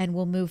forward and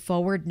will move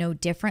forward no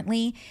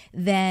differently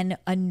than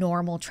a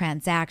normal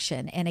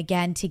transaction. And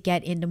again, to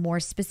get into more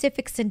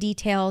specifics and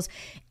details,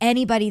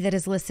 anybody that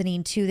is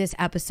listening to this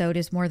episode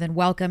is more than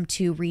welcome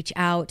to reach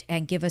out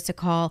and give us a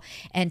call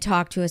and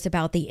talk to us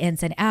about the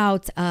ins and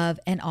outs of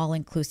an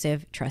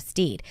all-inclusive trust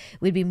deed.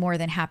 We'd be more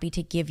than happy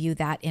to give you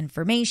that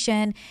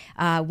information.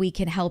 We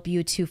can help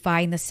you to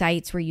find the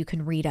sites where you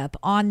can read up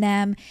on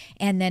them.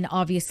 And then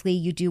obviously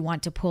you do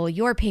want to pull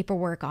your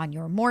paperwork on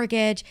your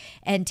mortgage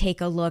and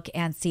take a look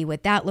and see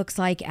what that looks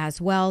like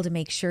as well to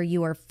make sure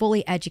you are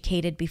fully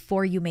educated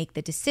before you make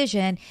the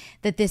decision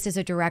that this is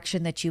a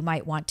direction that you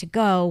might want to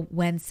go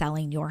when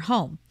selling your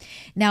home.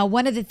 Now,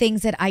 one of the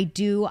things that I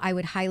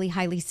would highly,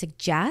 highly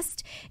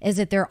suggest is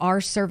that there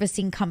are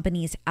servicing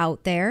companies out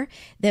out there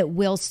that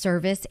will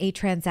service a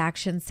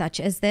transaction such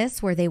as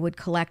this, where they would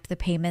collect the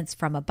payments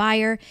from a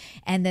buyer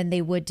and then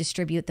they would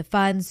distribute the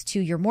funds to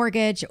your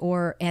mortgage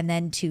and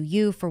then to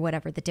you for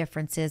whatever the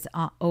difference is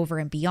over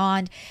and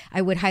beyond.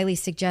 I would highly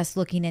suggest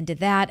looking into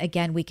that.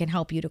 Again, we can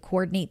help you to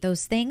coordinate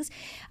those things.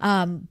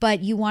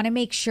 But you want to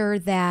make sure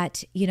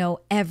that,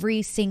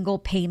 every single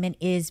payment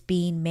is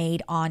being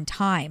made on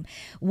time.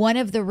 One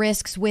of the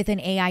risks with an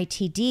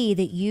AITD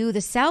that you,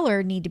 the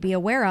seller, need to be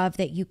aware of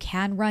that you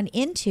can run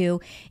into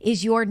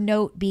is your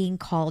note being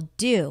called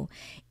due.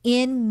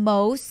 In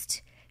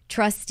most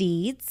trust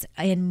deeds,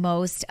 in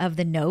most of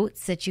the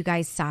notes that you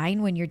guys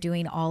sign when you're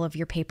doing all of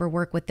your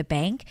paperwork with the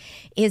bank,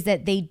 is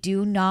that they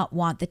do not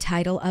want the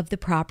title of the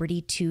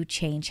property to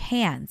change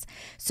hands.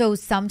 So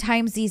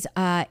sometimes these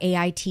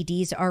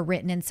AITDs are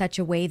written in such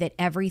a way that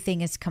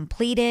everything is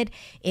completed.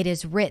 It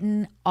is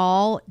written,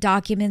 all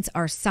documents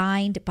are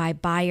signed by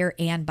buyer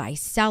and by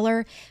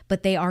seller,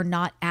 but they are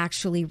not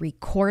actually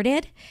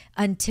recorded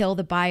until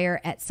the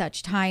buyer at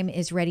such time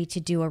is ready to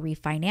do a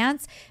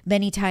refinance.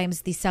 Many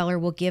times the seller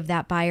will give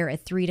that buyer a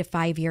 3 to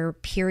 5 year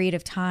period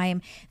of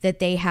time that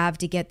they have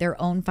to get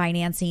their own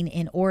financing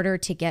in order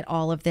to get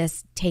all of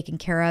this taken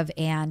care of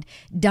and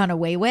done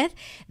away with.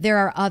 There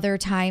are other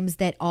times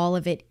that all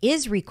of it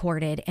is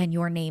recorded and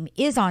your name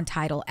is on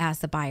title as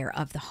the buyer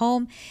of the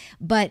home.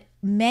 But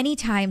many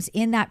times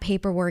in that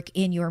paperwork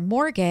in your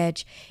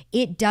mortgage,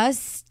 it does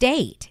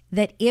state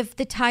that if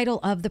the title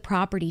of the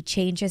property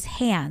changes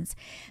hands,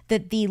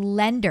 that the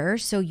lender,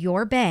 so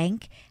your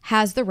bank,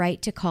 has the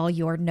right to call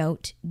your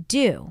note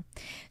due.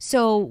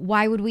 So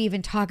why would we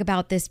even talk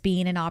about this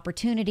being an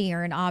opportunity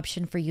or an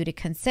option for you to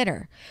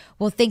consider?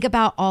 Well, think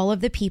about all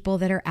of the people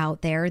that are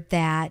out there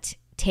that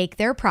take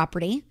their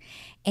property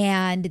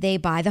and they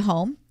buy the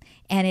home,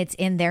 and it's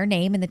in their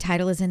name and the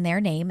title is in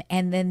their name,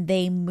 and then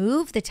they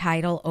move the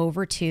title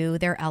over to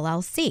their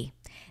LLC.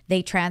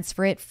 They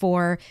transfer it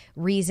for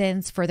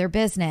reasons for their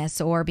business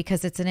or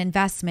because it's an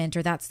investment,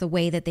 or that's the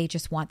way that they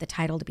just want the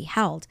title to be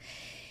held.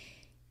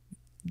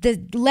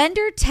 The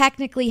lender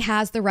technically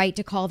has the right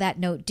to call that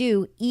note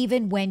due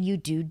even when you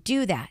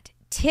do that.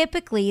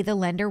 Typically, the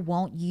lender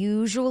won't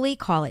usually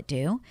call it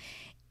due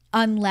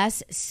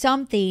unless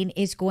something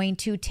is going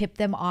to tip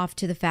them off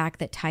to the fact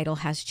that title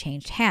has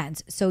changed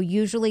hands. So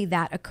usually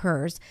that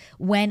occurs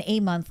when a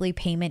monthly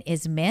payment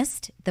is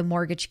missed, the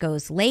mortgage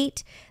goes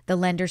late, the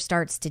lender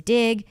starts to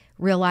dig,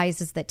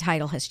 realizes that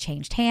title has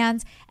changed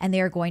hands, and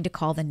they're going to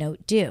call the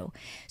note due.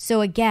 So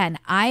again,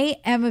 I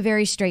am a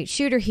very straight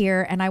shooter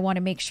here, and I want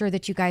to make sure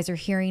that you guys are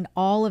hearing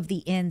all of the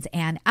ins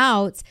and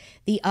outs,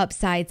 the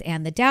upsides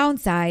and the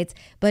downsides,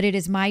 but it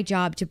is my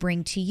job to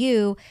bring to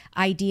you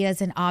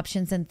ideas and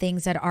options and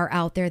things that are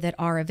out there that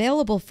are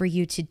available for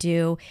you to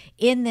do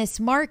in this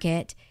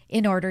market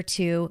in order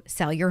to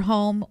sell your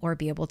home or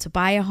be able to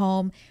buy a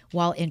home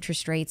while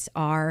interest rates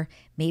are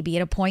maybe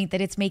at a point that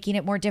it's making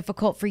it more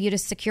difficult for you to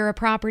secure a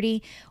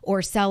property,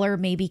 or seller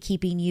maybe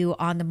keeping you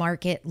on the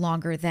market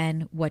longer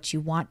than what you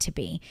want to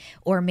be.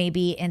 Or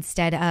maybe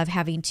instead of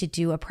having to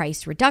do a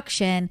price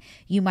reduction,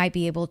 you might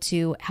be able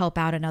to help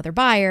out another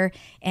buyer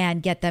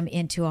and get them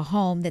into a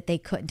home that they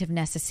couldn't have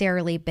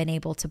necessarily been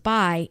able to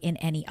buy in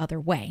any other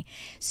way.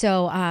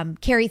 So,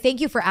 Carrie, thank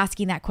you for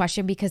asking that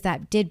question, because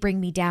that did bring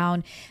me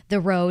down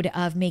the road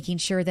of making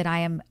sure that I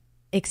am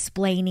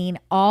explaining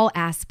all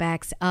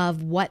aspects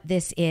of what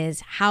this is,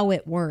 how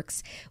it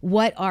works,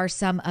 what are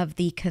some of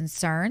the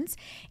concerns,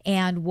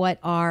 and what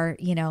are,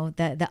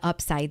 the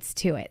upsides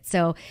to it.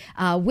 So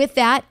with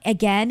that,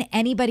 again,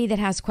 anybody that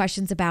has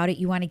questions about it,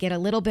 you want to get a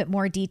little bit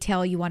more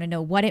detail, you want to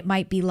know what it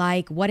might be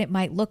like, what it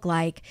might look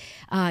like,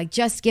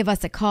 just give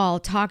us a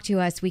call, talk to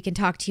us. We can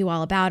talk to you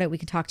all about it. We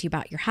can talk to you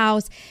about your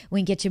house.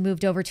 We can get you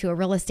moved over to a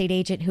real estate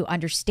agent who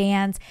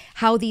understands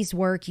how these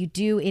work.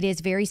 It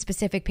is very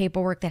specific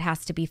paperwork that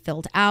has to be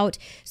filled out.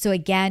 So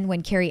again,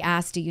 when Carrie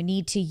asked, do you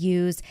need to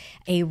use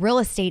a real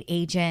estate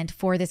agent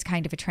for this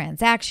kind of a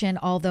transaction?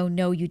 Although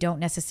no, you don't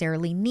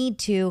necessarily need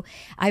to.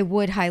 I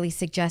would highly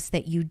suggest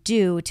that you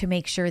do, to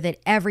make sure that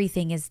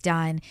everything is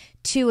done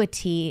to a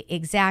T,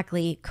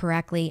 exactly,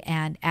 correctly,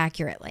 and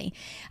accurately.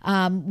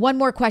 One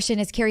more question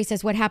is, Carrie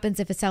says, what happens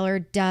if a seller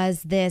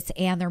does this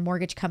and their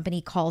mortgage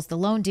company calls the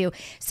loan due?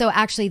 So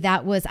actually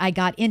I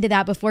got into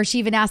that before she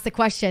even asked the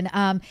question.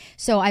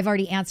 So I've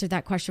already answered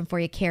that question for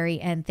you, Carrie,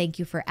 and thank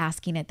you for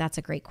asking it. That's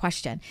a great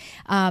question.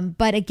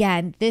 But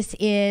again, this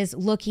is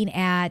looking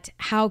at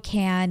how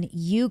can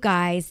you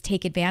guys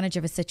take advantage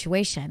of a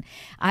situation.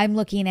 I'm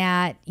looking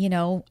at,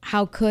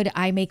 how could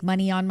I make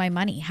money on my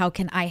money? How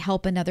can I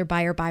help another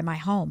buyer buy my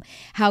home?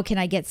 How can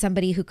I get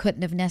somebody who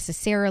couldn't have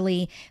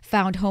necessarily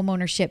found home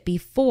ownership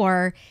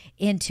before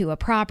into a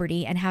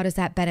property? And how does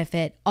that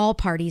benefit all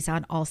parties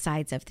on all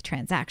sides of the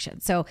transaction?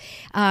 So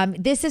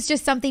this is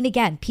just something,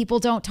 again, people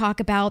don't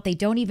talk about. They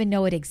don't even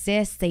know it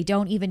exists. They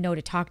don't even know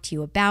to talk to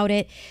you about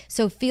it.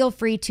 So feel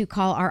free to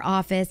call our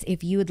office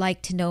if you would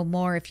like to know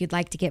more, if you'd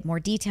like to get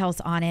more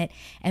details on it,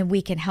 and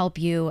we can help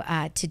you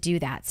to do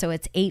that. So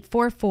it's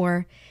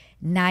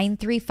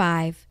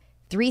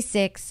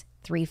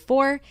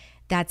 844-935-3634.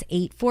 That's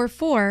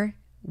 844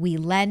 We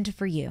lend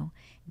for you.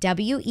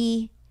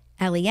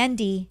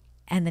 WELEND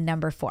and the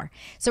number 4.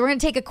 So we're going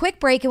to take a quick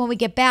break. And when we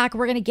get back,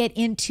 we're going to get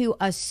into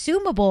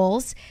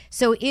assumables.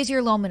 So is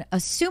your loan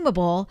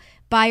assumable?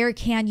 Buyer,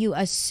 can you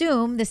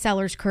assume the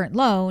seller's current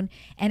loan?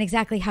 And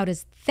exactly how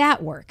does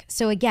that work?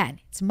 So again,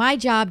 it's my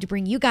job to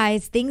bring you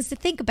guys things to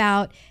think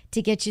about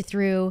to get you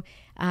through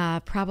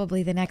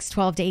probably the next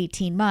 12 to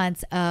 18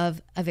 months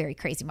of a very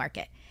crazy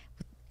market.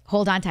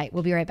 Hold on tight.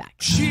 We'll be right back.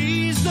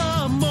 She's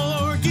the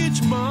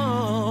mortgage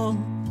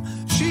mom.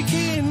 She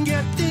can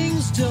get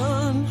things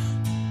done.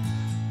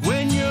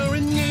 When you're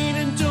in need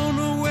and don't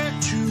know where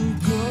to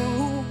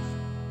go,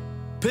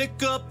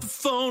 pick up the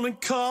phone and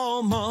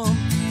call mom.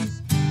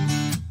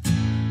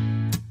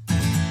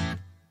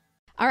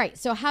 All right,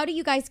 so how do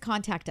you guys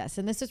contact us?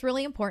 And this is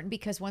really important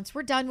because once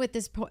we're done with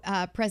this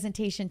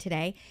presentation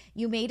today,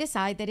 you may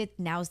decide that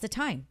now's the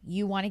time.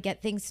 You want to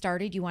get things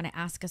started. You want to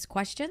ask us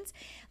questions.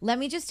 Let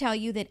me just tell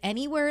you that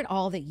anywhere at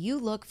all that you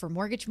look for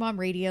Mortgage Mom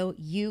Radio,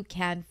 you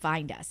can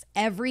find us.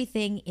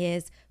 Everything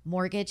is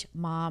Mortgage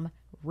Mom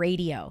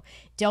Radio.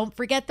 Don't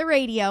forget the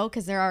radio,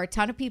 because there are a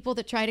ton of people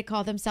that try to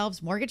call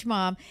themselves Mortgage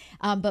Mom,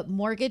 but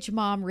Mortgage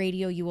Mom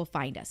Radio, you will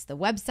find us. The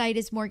website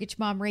is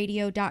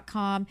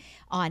mortgagemomradio.com.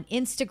 On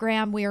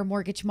Instagram, we are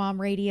Mortgage Mom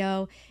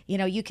Radio. You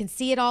know, you can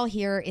see it all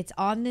here. It's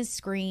on this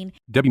screen.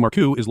 Debbie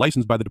Marcoux is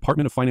licensed by the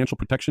Department of Financial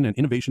Protection and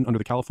Innovation under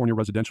the California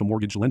Residential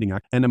Mortgage Lending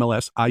Act,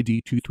 NMLS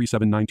ID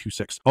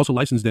 237926. Also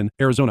licensed in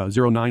Arizona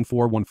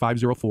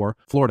 0941504,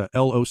 Florida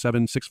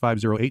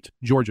L076508,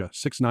 Georgia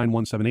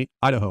 69178,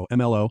 Idaho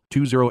MLO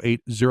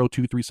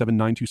 208023796,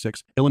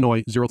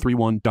 Illinois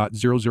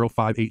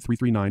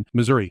 031.0058339,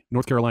 Missouri,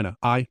 North Carolina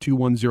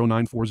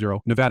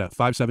I210940, Nevada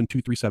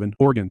 57237,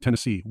 Oregon,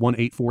 Tennessee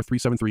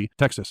 184373,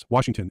 Texas,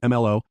 Washington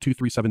MLO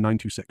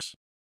 237926.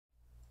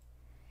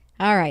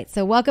 All right,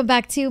 so welcome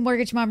back to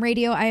Mortgage Mom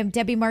Radio. I am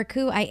Debbie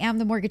Marcoux. I am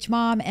the Mortgage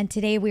Mom, and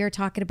today we are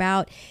talking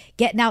about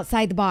getting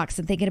outside the box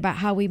and thinking about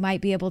how we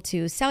might be able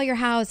to sell your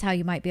house, how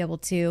you might be able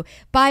to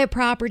buy a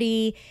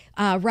property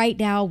right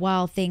now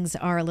while things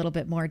are a little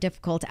bit more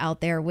difficult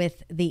out there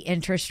with the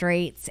interest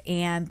rates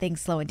and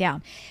things slowing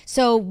down.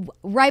 So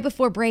right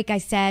before break, I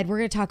said we're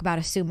going to talk about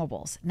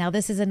assumables. Now,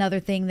 this is another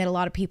thing that a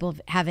lot of people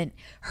haven't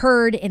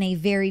heard in a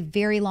very,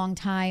 very long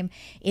time.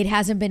 It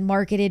hasn't been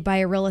marketed by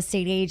a real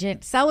estate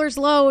agent. Seller's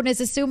loan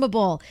is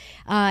assumable.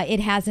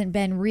 It hasn't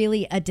been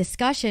really a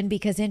discussion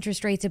because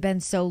interest rates have been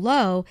so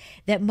low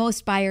that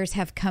most buyers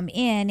have come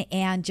in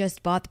and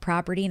just bought the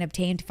property and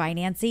obtained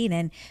financing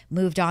and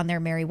moved on their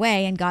merry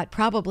way and got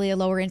probably a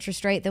lower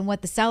interest rate than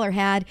what the seller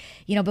had,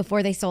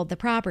 before they sold the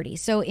property.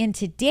 So in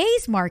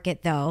today's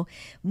market, though,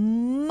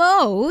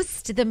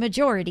 the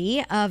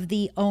majority of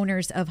the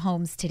owners of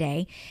homes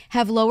today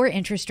have lower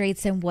interest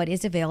rates than what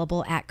is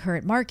available at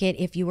current market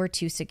if you were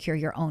to secure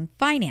your own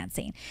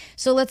financing.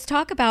 So let's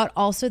talk about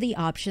also the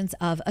options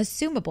of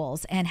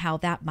assumables and how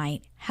that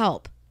might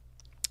help.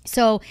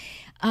 So,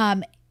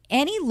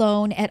 any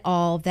loan at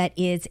all that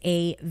is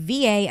a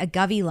VA, a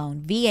Govy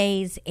loan,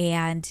 VAs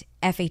and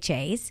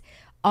FHAs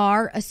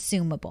are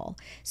assumable.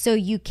 So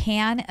you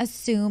can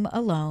assume a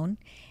loan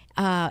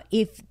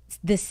if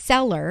the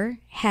seller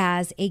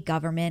has a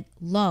government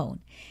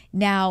loan.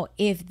 Now,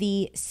 if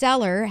the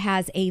seller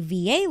has a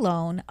VA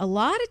loan, a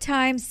lot of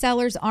times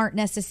sellers aren't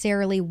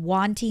necessarily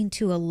wanting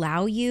to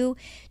allow you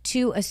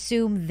to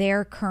assume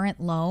their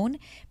current loan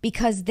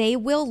because they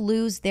will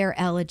lose their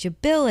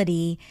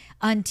eligibility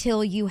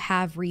until you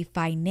have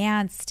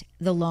refinanced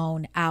the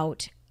loan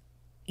out,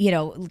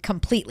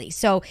 completely.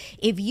 So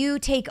if you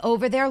take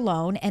over their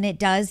loan and it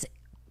does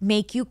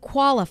make you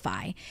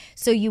qualify,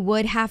 so you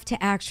would have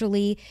to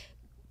actually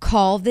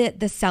call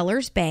the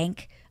seller's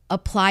bank,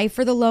 apply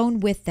for the loan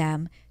with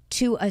them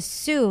to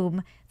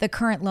assume the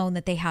current loan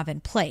that they have in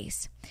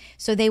place.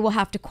 So they will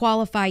have to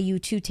qualify you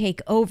to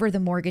take over the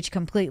mortgage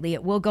completely.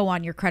 It will go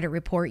on your credit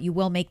report. You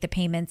will make the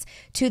payments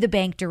to the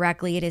bank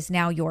directly. It is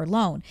now your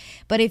loan.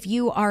 But if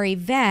you are a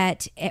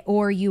vet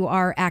or you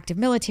are active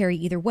military,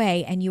 either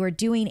way, and you are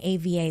doing a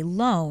VA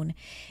loan,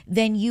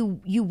 then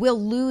you will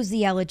lose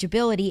the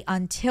eligibility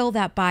until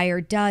that buyer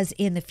does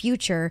in the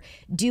future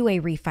do a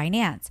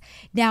refinance.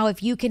 Now,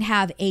 if you can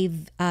have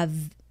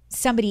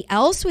somebody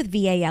else with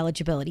VA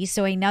eligibility,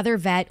 so another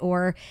vet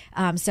or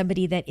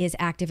somebody that is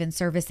active in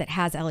service that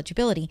has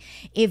eligibility,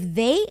 if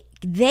they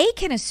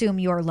can assume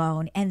your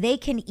loan and they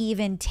can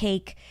even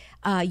take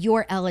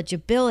your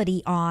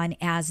eligibility on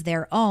as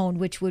their own,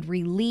 which would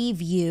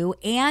relieve you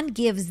and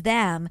gives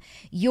them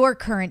your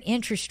current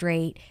interest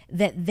rate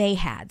that they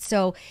had.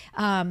 So,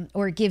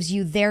 or gives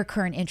you their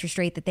current interest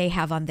rate that they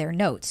have on their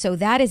notes. So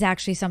that is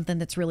actually something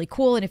that's really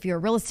cool. And if you're a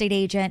real estate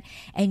agent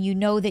and you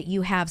know that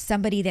you have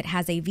somebody that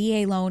has a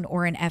VA loan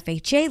or an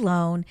FHA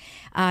loan,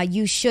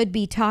 you should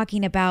be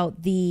talking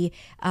about the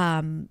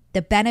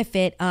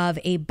benefit of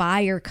a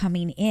buyer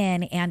coming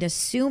in and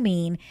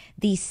assuming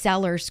the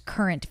seller's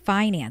current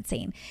financing.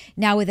 financing.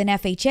 Now with an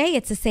FHA,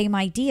 it's the same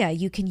idea.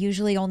 You can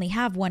usually only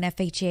have one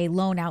FHA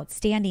loan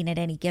outstanding at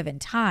any given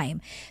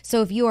time.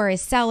 So if you are a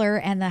seller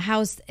and the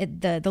house,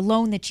 the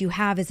loan that you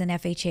have is an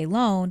FHA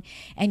loan,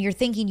 and you're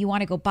thinking you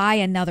want to go buy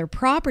another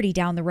property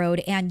down the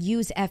road and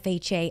use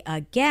FHA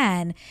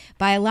again,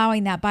 by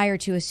allowing that buyer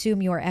to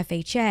assume your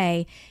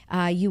FHA,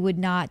 you would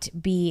not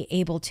be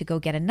able to go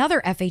get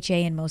another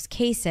FHA in most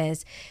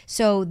cases.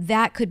 So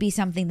that could be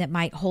something that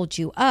might hold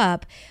you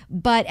up.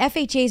 But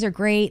FHAs are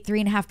great,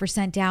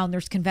 3.5% down.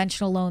 There's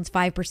conventional loans,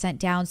 5%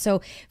 down.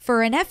 So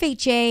for an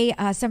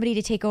FHA, somebody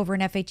to take over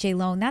an FHA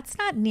loan, that's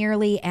not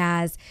nearly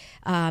as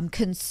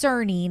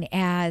concerning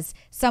as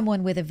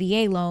someone with a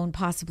VA loan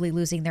possibly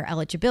losing their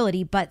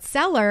eligibility. But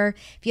seller,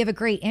 if you have a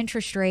great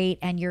interest rate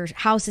and your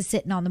house is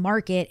sitting on the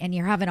market and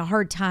you're having a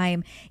hard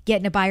time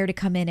getting a buyer to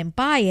come in and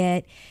buy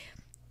it,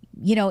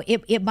 you know,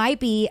 it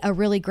might be a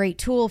really great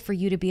tool for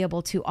you to be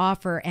able to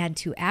offer and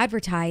to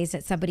advertise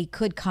that somebody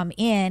could come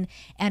in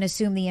and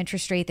assume the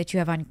interest rate that you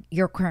have on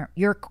your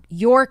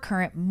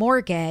current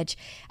mortgage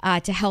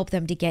to help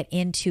them to get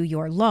into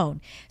your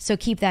loan. So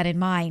keep that in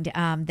mind.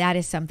 That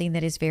is something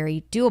that is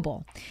very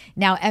doable.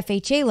 Now,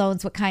 FHA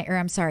loans,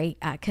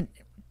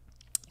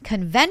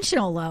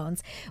 conventional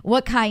loans,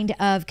 what kind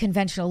of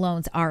conventional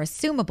loans are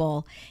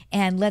assumable?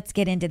 And let's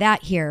get into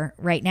that here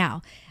right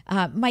now.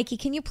 Mikey,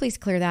 can you please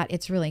clear that?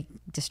 It's really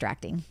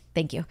distracting.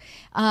 Thank you.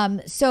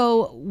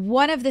 So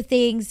one of the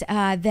things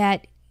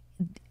that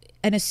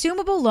an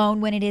assumable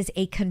loan, when it is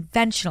a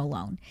conventional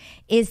loan,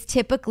 is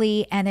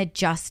typically an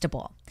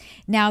adjustable.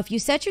 Now, if you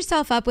set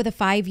yourself up with a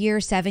 5-year,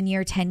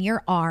 7-year,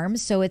 10-year ARM,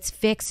 so it's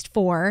fixed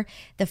for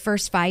the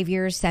first 5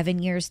 years, 7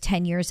 years,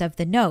 10 years of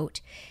the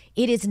note,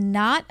 it is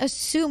not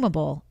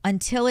assumable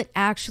until it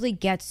actually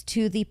gets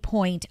to the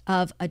point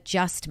of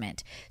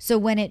adjustment. So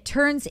when it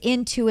turns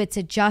into its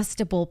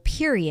adjustable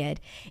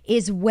period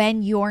is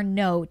when your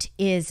note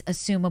is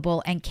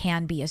assumable and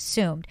can be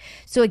assumed.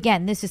 So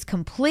again, this is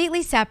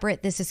completely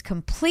separate. This is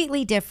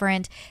completely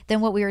different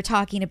than what we were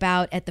talking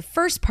about at the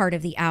first part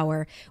of the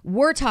hour.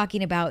 We're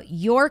talking about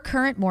your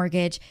current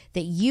mortgage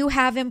that you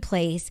have in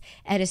place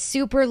at a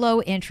super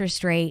low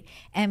interest rate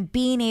and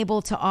being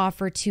able to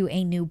offer to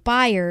a new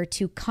buyer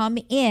to come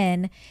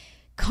in,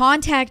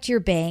 contact your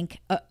bank,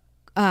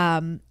 do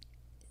a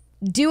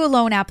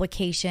loan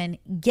application,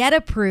 get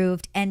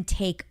approved, and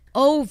take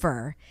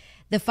over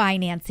the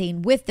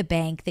financing with the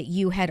bank that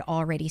you had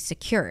already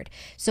secured.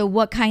 So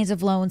what kinds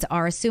of loans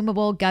are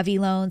assumable? Govy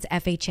loans,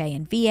 FHA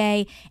and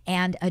VA,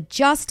 and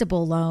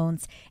adjustable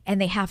loans,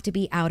 and they have to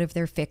be out of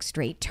their fixed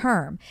rate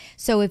term.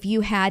 So if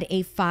you had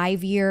a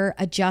 5-year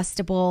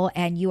adjustable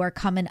and you are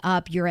coming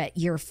up, you're at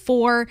year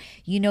 4,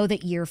 you know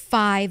that year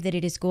 5 that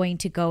it is going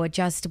to go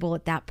adjustable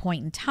at that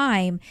point in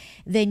time,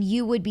 then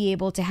you would be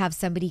able to have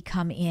somebody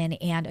come in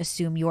and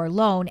assume your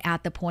loan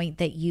at the point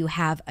that you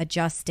have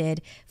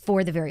adjusted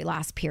for the very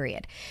last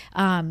period.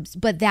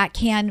 But that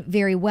can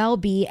very well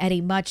be at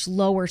a much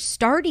lower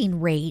starting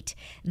rate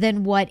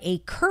than what a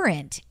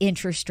current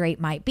interest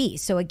rate might be.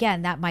 So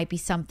again, that might be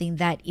something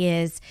that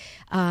is,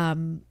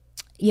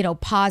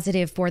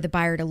 positive for the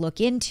buyer to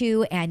look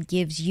into and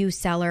gives you,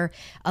 seller,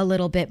 a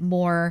little bit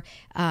more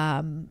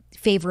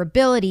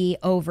favorability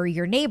over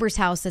your neighbor's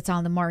house that's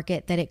on the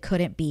market that it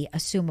couldn't be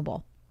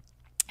assumable.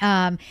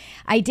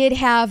 I did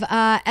have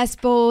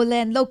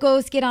Espolen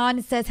Locos get on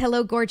and says,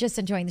 hello, gorgeous,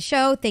 enjoying the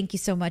show. Thank you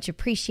so much.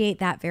 Appreciate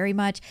that very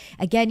much.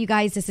 Again, you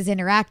guys, this is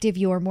interactive.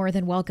 You are more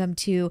than welcome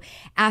to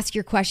ask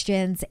your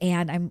questions,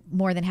 and I'm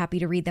more than happy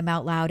to read them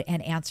out loud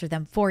and answer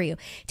them for you.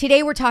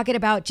 Today, we're talking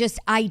about just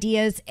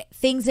ideas,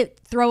 things that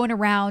thrown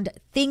around,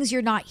 things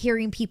you're not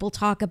hearing people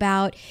talk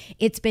about.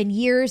 It's been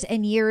years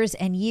and years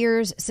and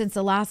years since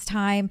the last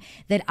time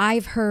that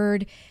I've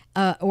heard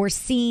or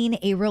seen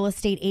a real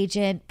estate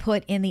agent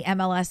put in the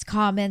MLS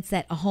comments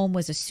that a home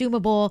was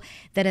assumable,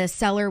 that a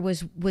seller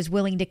was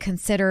willing to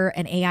consider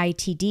an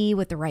AITD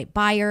with the right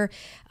buyer.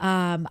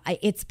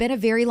 It's been a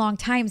very long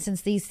time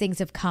since these things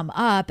have come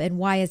up. And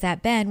why has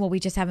that been? Well,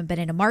 we just haven't been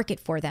in a market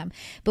for them.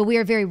 But we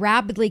are very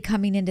rapidly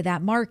coming into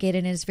that market,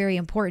 and it is very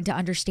important to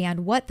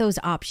understand what those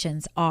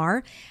options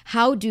are,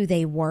 how do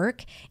they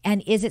work,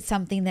 and is it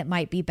something that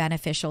might be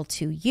beneficial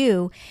to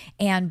you?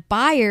 And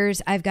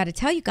buyers, I've got to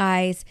tell you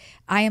guys,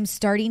 I am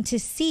starting to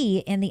see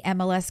in the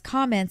MLS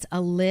comments a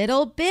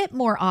little bit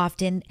more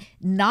often,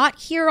 not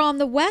here on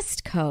the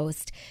West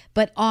Coast,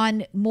 but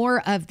on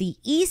more of the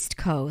East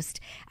Coast.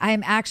 I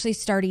am actually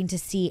starting to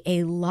see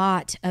a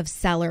lot of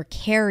seller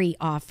carry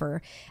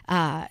offer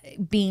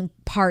being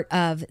part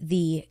of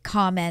the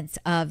comments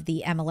of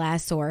the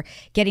MLS or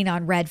getting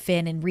on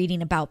Redfin and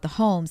reading about the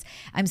homes.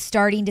 I'm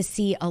starting to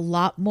see a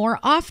lot more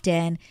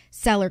often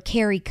seller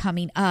carry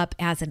coming up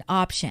as an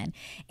option.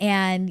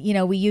 And,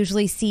 we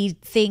usually see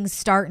things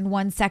start in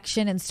one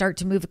section and start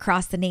to move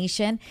across the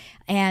nation.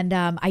 And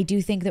I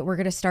do think that we're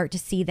going to start to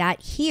see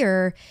that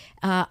here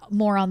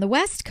more on the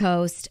West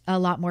Coast a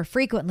lot more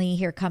frequently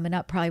here coming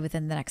up probably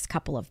within the next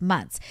couple of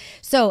months.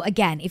 So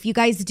again, if you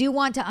guys do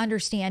want to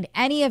understand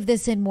any of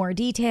this in more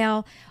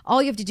detail,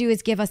 all you have to do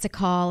is give us a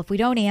call. If we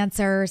don't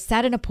answer,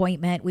 set an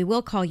appointment. We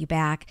will call you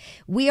back.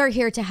 We are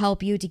here to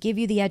help you, to give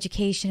you the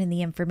education and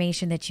the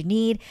information that you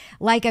need.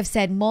 Like I've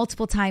said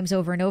multiple times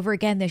over and over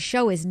again, this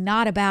show is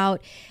not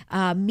about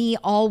me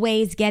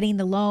always getting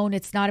the loan.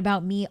 It's not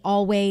about me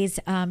always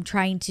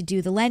trying to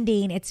do the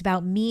lending. It's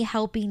about me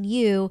helping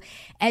you,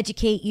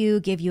 educate you,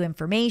 give you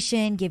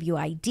information, give you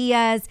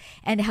ideas,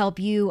 and help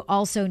you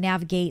also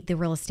navigate the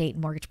real estate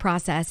and mortgage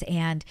process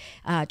and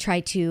try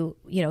to,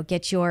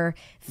 get your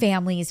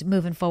families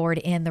moving forward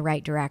in the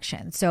right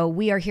direction. So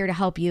we are here to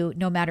help you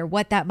no matter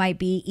what that might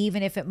be,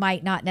 even if it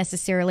might not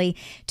necessarily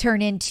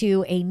turn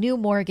into a new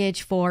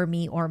mortgage for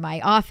me or my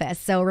office.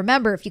 So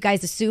remember, if you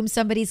guys assume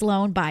somebody's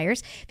loan,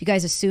 buyers, if you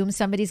guys assume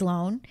somebody's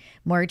loan,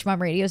 Mortgage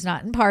Mom Radio is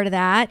not in part of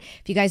that.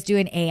 If you guys do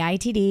an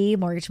AITD,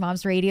 Mortgage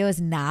Moms Radio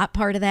is not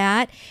part of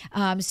that.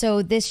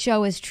 So this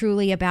show is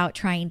truly about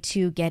trying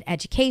to get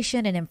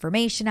education and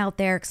information out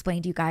there,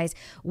 explain to you guys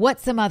what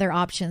some other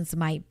options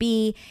might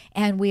be.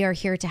 And we are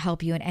here to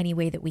help you in any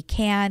way that we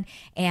can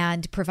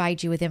and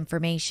provide you with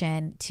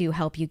information to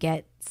help you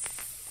get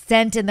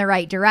sent in the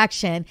right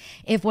direction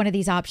if one of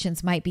these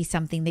options might be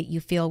something that you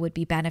feel would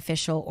be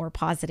beneficial or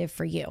positive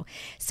for you.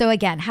 So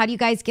again, how do you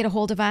guys get a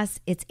hold of us?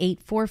 It's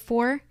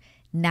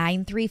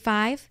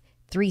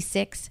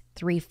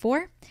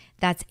 844-935-3634.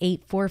 That's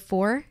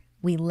 844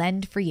 We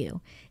Lend For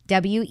You.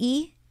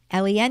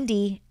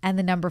 WELEND and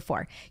the number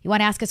 4. You want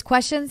to ask us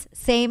questions?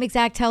 Same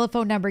exact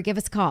telephone number. Give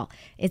us a call.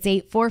 It's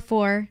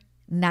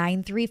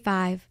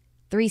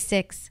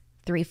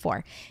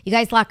 844-935-3634. You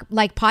guys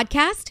like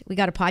podcast? We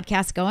got a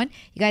podcast going.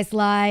 You guys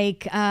like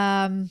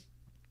to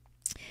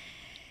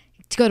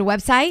go to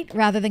website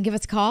rather than give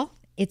us a call?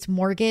 It's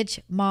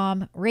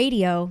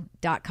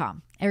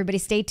mortgagemomradio.com. Everybody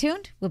stay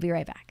tuned. We'll be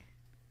right back.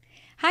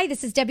 Hi,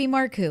 this is Debbie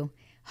Marcoux,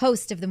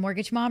 host of the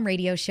Mortgage Mom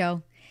Radio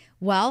Show.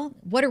 Well,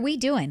 what are we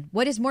doing?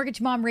 What is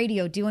Mortgage Mom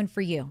Radio doing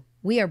for you?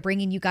 We are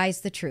bringing you guys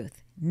the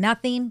truth.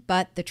 Nothing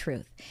but the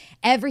truth.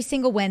 Every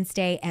single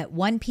Wednesday at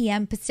 1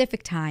 p.m.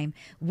 Pacific time,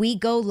 we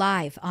go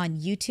live on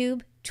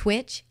YouTube,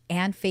 Twitch,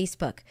 and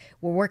Facebook.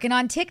 We're working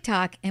on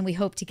TikTok, and we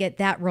hope to get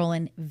that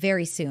rolling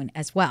very soon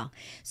as well.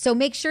 So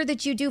make sure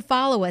that you do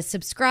follow us,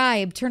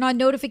 subscribe, turn on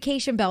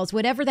notification bells,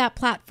 whatever that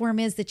platform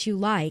is that you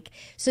like,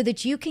 so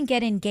that you can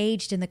get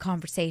engaged in the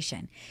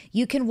conversation.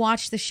 You can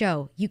watch the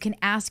show, you can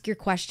ask your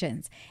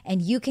questions,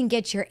 and you can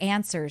get your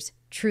answers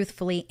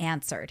truthfully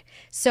answered.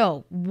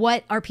 So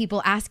what are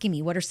people asking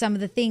me? What are some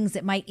of the things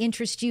that might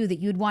interest you that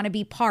you'd want to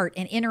be part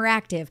and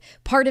interactive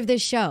part of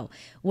this show?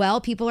 Well,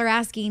 people are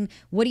asking,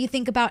 what do you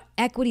think about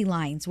equity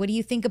lines? What do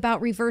you think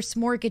about reverse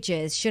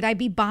mortgages? Should I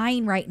be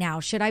buying right now?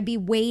 Should I be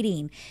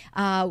waiting?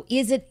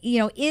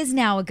 Is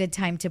now a good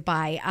time to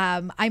buy?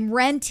 I'm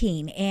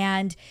renting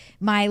and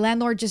my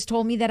landlord just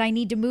told me that I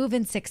need to move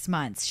in 6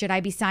 months. Should I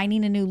be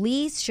signing a new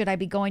lease? Should I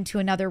be going to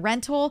another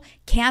rental?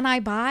 Can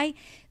I buy?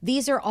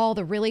 These are all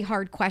the really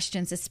hard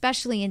questions,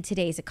 especially in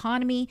today's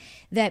economy,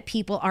 that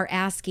people are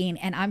asking,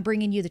 and I'm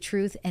bringing you the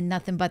truth and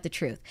nothing but the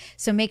truth.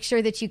 So make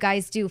sure that you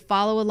guys do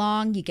follow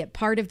along, you get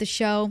part of the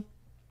show,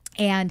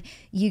 and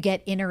you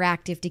get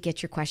interactive to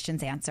get your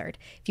questions answered.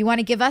 If you want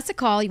to give us a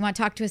call, you want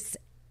to talk to us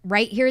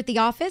right here at the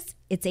office,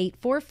 it's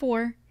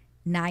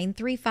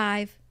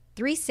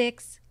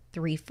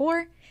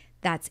 844-935-3634.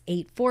 That's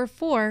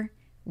 844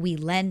 We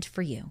Lend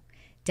For You.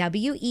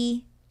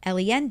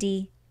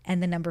 WELEND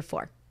and the number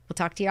 4. We'll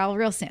talk to you all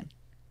real soon.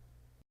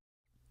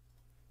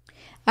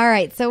 All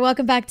right, so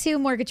welcome back to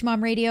Mortgage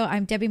Mom Radio.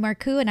 I'm Debbie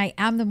Marcoux, and I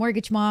am the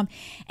Mortgage Mom.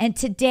 And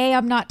today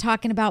I'm not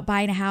talking about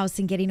buying a house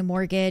and getting a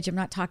mortgage. I'm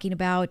not talking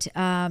about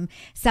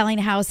selling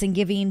a house and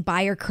giving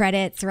buyer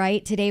credits,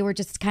 right? Today we're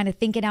just kind of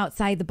thinking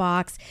outside the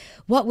box.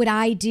 What would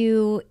I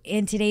do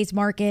in today's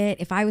market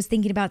if I was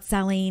thinking about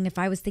selling, if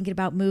I was thinking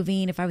about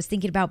moving, if I was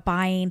thinking about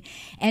buying,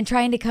 and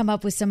trying to come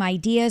up with some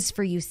ideas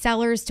for you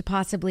sellers to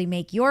possibly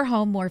make your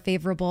home more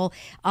favorable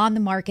on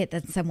the market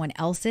than someone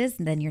else's,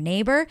 than your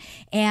neighbor,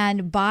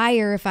 and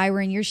buyer, if I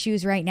were in your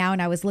shoes right now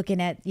and I was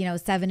looking at,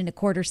 7.25%,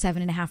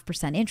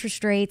 7.5%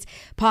 interest rates,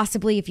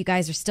 possibly if you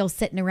guys are still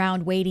sitting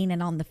around waiting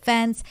and on the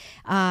fence,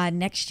 early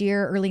next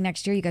year,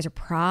 you guys are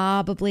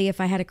probably, if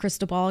I had a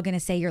crystal ball, going to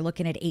say you're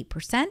looking at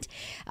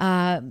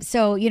 8%.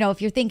 So, if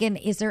you're thinking,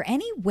 is there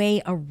any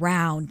way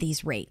around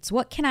these rates?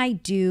 What can I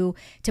do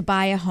to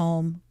buy a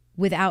home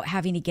without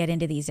having to get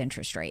into these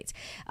interest rates?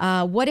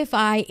 What if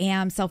I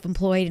am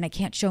self-employed and I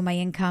can't show my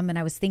income and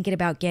I was thinking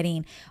about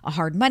getting a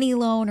hard money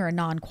loan or a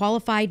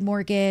non-qualified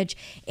mortgage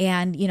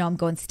and, I'm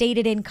going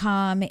stated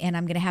income and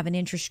I'm going to have an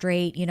interest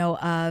rate,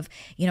 of,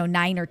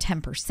 9 or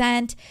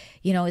 10%.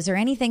 Is there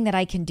anything that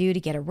I can do to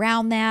get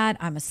around that?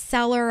 I'm a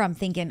seller. I'm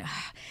thinking,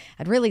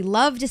 I'd really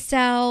love to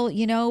sell,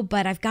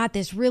 but I've got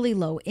this really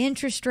low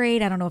interest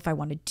rate. I don't know if I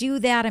want to do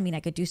that. I mean, I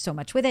could do so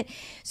much with it.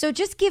 So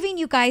just giving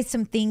you guys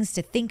some things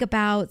to think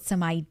about,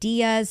 some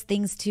ideas,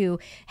 things to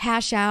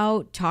hash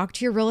out, talk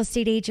to your real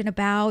estate agent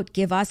about,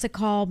 give us a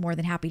call. More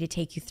than happy to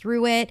take you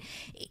through it.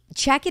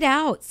 Check it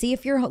out. See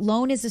if your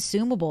loan is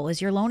assumable.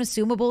 Is your loan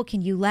assumable?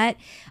 Can you let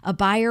a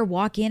buyer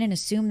walk in and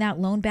assume that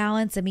loan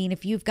balance? I mean,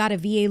 if you've got a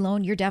VA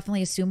loan, you're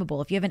definitely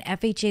assumable. If you have an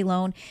FHA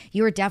loan,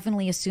 you are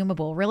definitely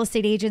assumable. Real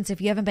estate agents, if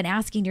you haven't been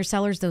asking your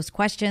sellers those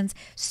questions,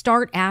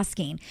 start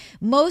asking.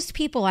 Most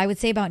people, I would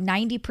say about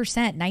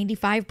 90%,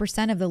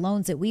 95% of the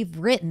loans that we've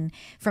written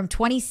from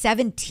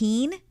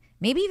 2017,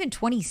 maybe even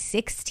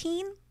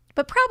 2016,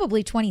 but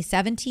probably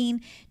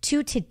 2017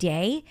 to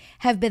today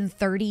have been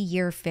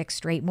 30-year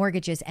fixed rate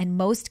mortgages. And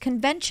most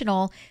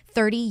conventional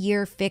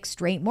 30-year fixed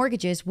rate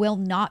mortgages will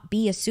not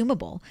be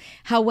assumable.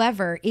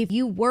 However, if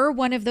you were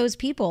one of those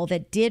people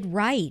that did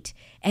write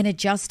an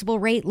adjustable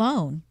rate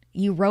loan,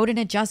 you wrote an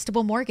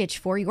adjustable mortgage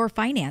for your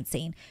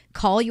financing,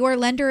 call your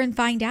lender and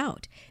find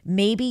out.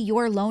 Maybe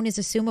your loan is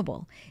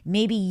assumable.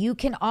 Maybe you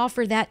can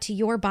offer that to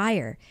your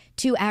buyer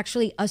to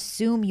actually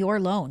assume your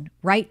loan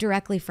right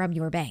directly from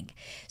your bank.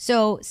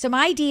 So some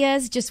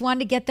ideas, just wanted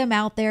to get them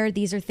out there.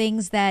 These are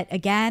things that,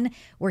 again,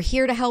 we're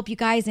here to help you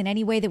guys in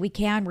any way that we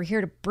can. We're here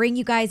to bring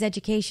you guys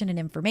education and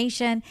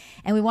information,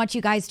 and we want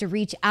you guys to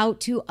reach out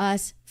to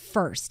us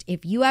first.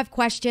 If you have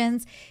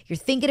questions, you're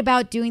thinking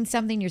about doing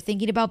something, you're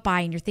thinking about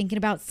buying, you're thinking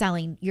about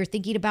selling, you're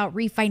thinking about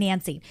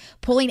refinancing,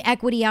 pulling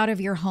equity out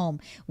of your home,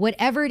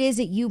 whatever it is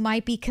that you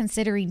might be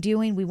considering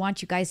doing, we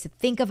want you guys to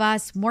think of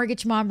us,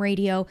 Mortgage Mom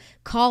Radio.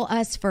 Call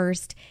us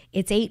first.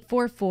 It's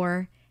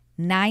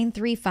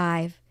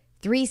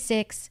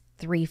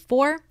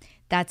 844-935-3634.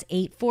 That's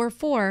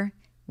 844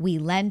 We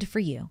Lend for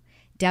You.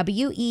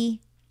 WELEND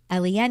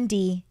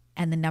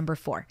and the number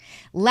 4.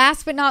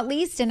 Last but not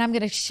least, and I'm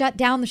going to shut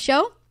down the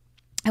show,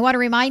 I want to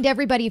remind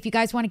everybody, if you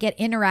guys want to get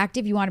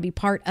interactive, you want to be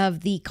part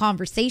of the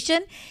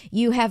conversation,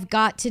 you have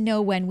got to know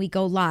when we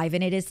go live.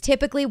 And it is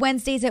typically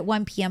Wednesdays at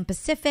 1 p.m.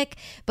 Pacific,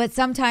 but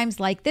sometimes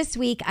like this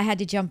week, I had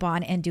to jump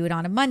on and do it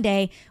on a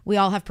Monday. We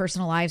all have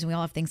personal lives and we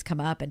all have things come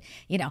up. And,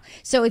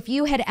 so if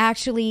you had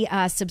actually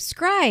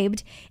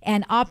subscribed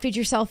and opted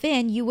yourself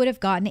in, you would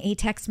have gotten a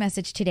text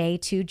message today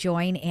to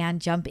join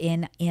and jump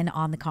in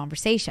on the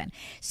conversation.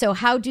 So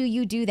how do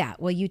you do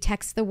that? Well, you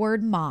text the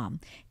word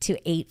mom to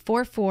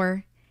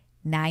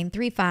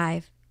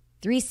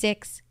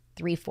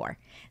 844-935-3634.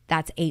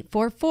 That's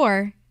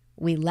 844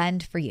 We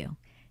Lend for You.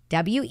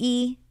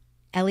 WELEND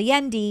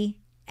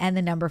and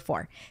the number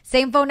 4.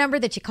 Same phone number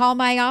that you call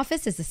my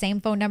office is the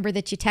same phone number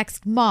that you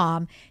text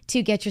mom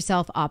to get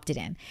yourself opted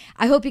in.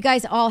 I hope you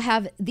guys all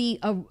have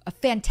a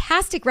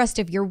fantastic rest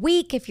of your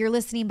week. If you're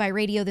listening by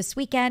radio this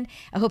weekend,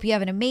 I hope you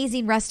have an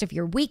amazing rest of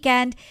your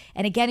weekend.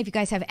 And again, if you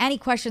guys have any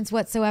questions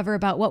whatsoever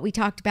about what we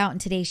talked about in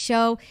today's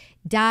show,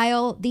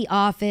 dial the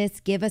office,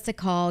 give us a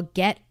call,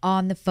 get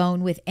on the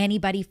phone with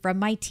anybody from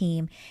my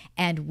team,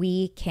 and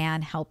we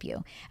can help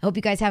you. I hope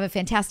you guys have a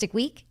fantastic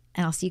week,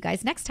 and I'll see you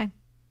guys next time.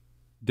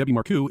 Debbie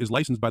Marcoux is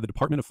licensed by the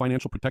Department of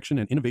Financial Protection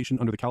and Innovation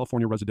under the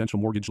California Residential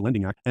Mortgage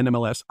Lending Act,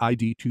 NMLS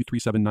ID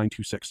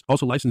 237926.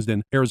 Also licensed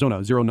in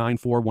Arizona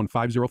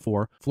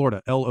 0941504, Florida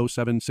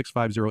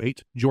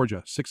L076508,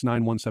 Georgia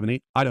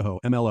 69178, Idaho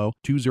MLO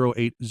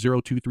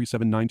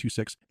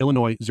 208023796,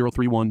 Illinois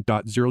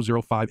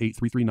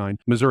 031.0058339,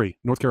 Missouri,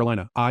 North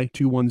Carolina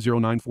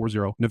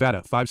I210940,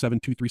 Nevada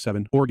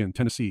 57237, Oregon,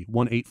 Tennessee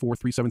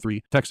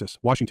 184373, Texas,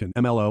 Washington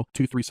MLO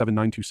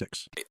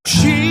 237926.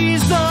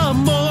 She's the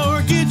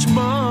mortgage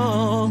mom.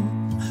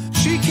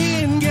 She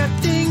can get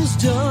things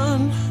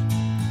done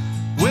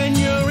when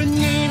you're in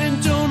need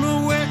and don't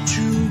know where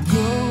to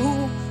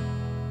go.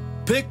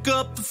 Pick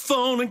up the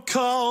phone and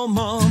call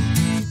mom.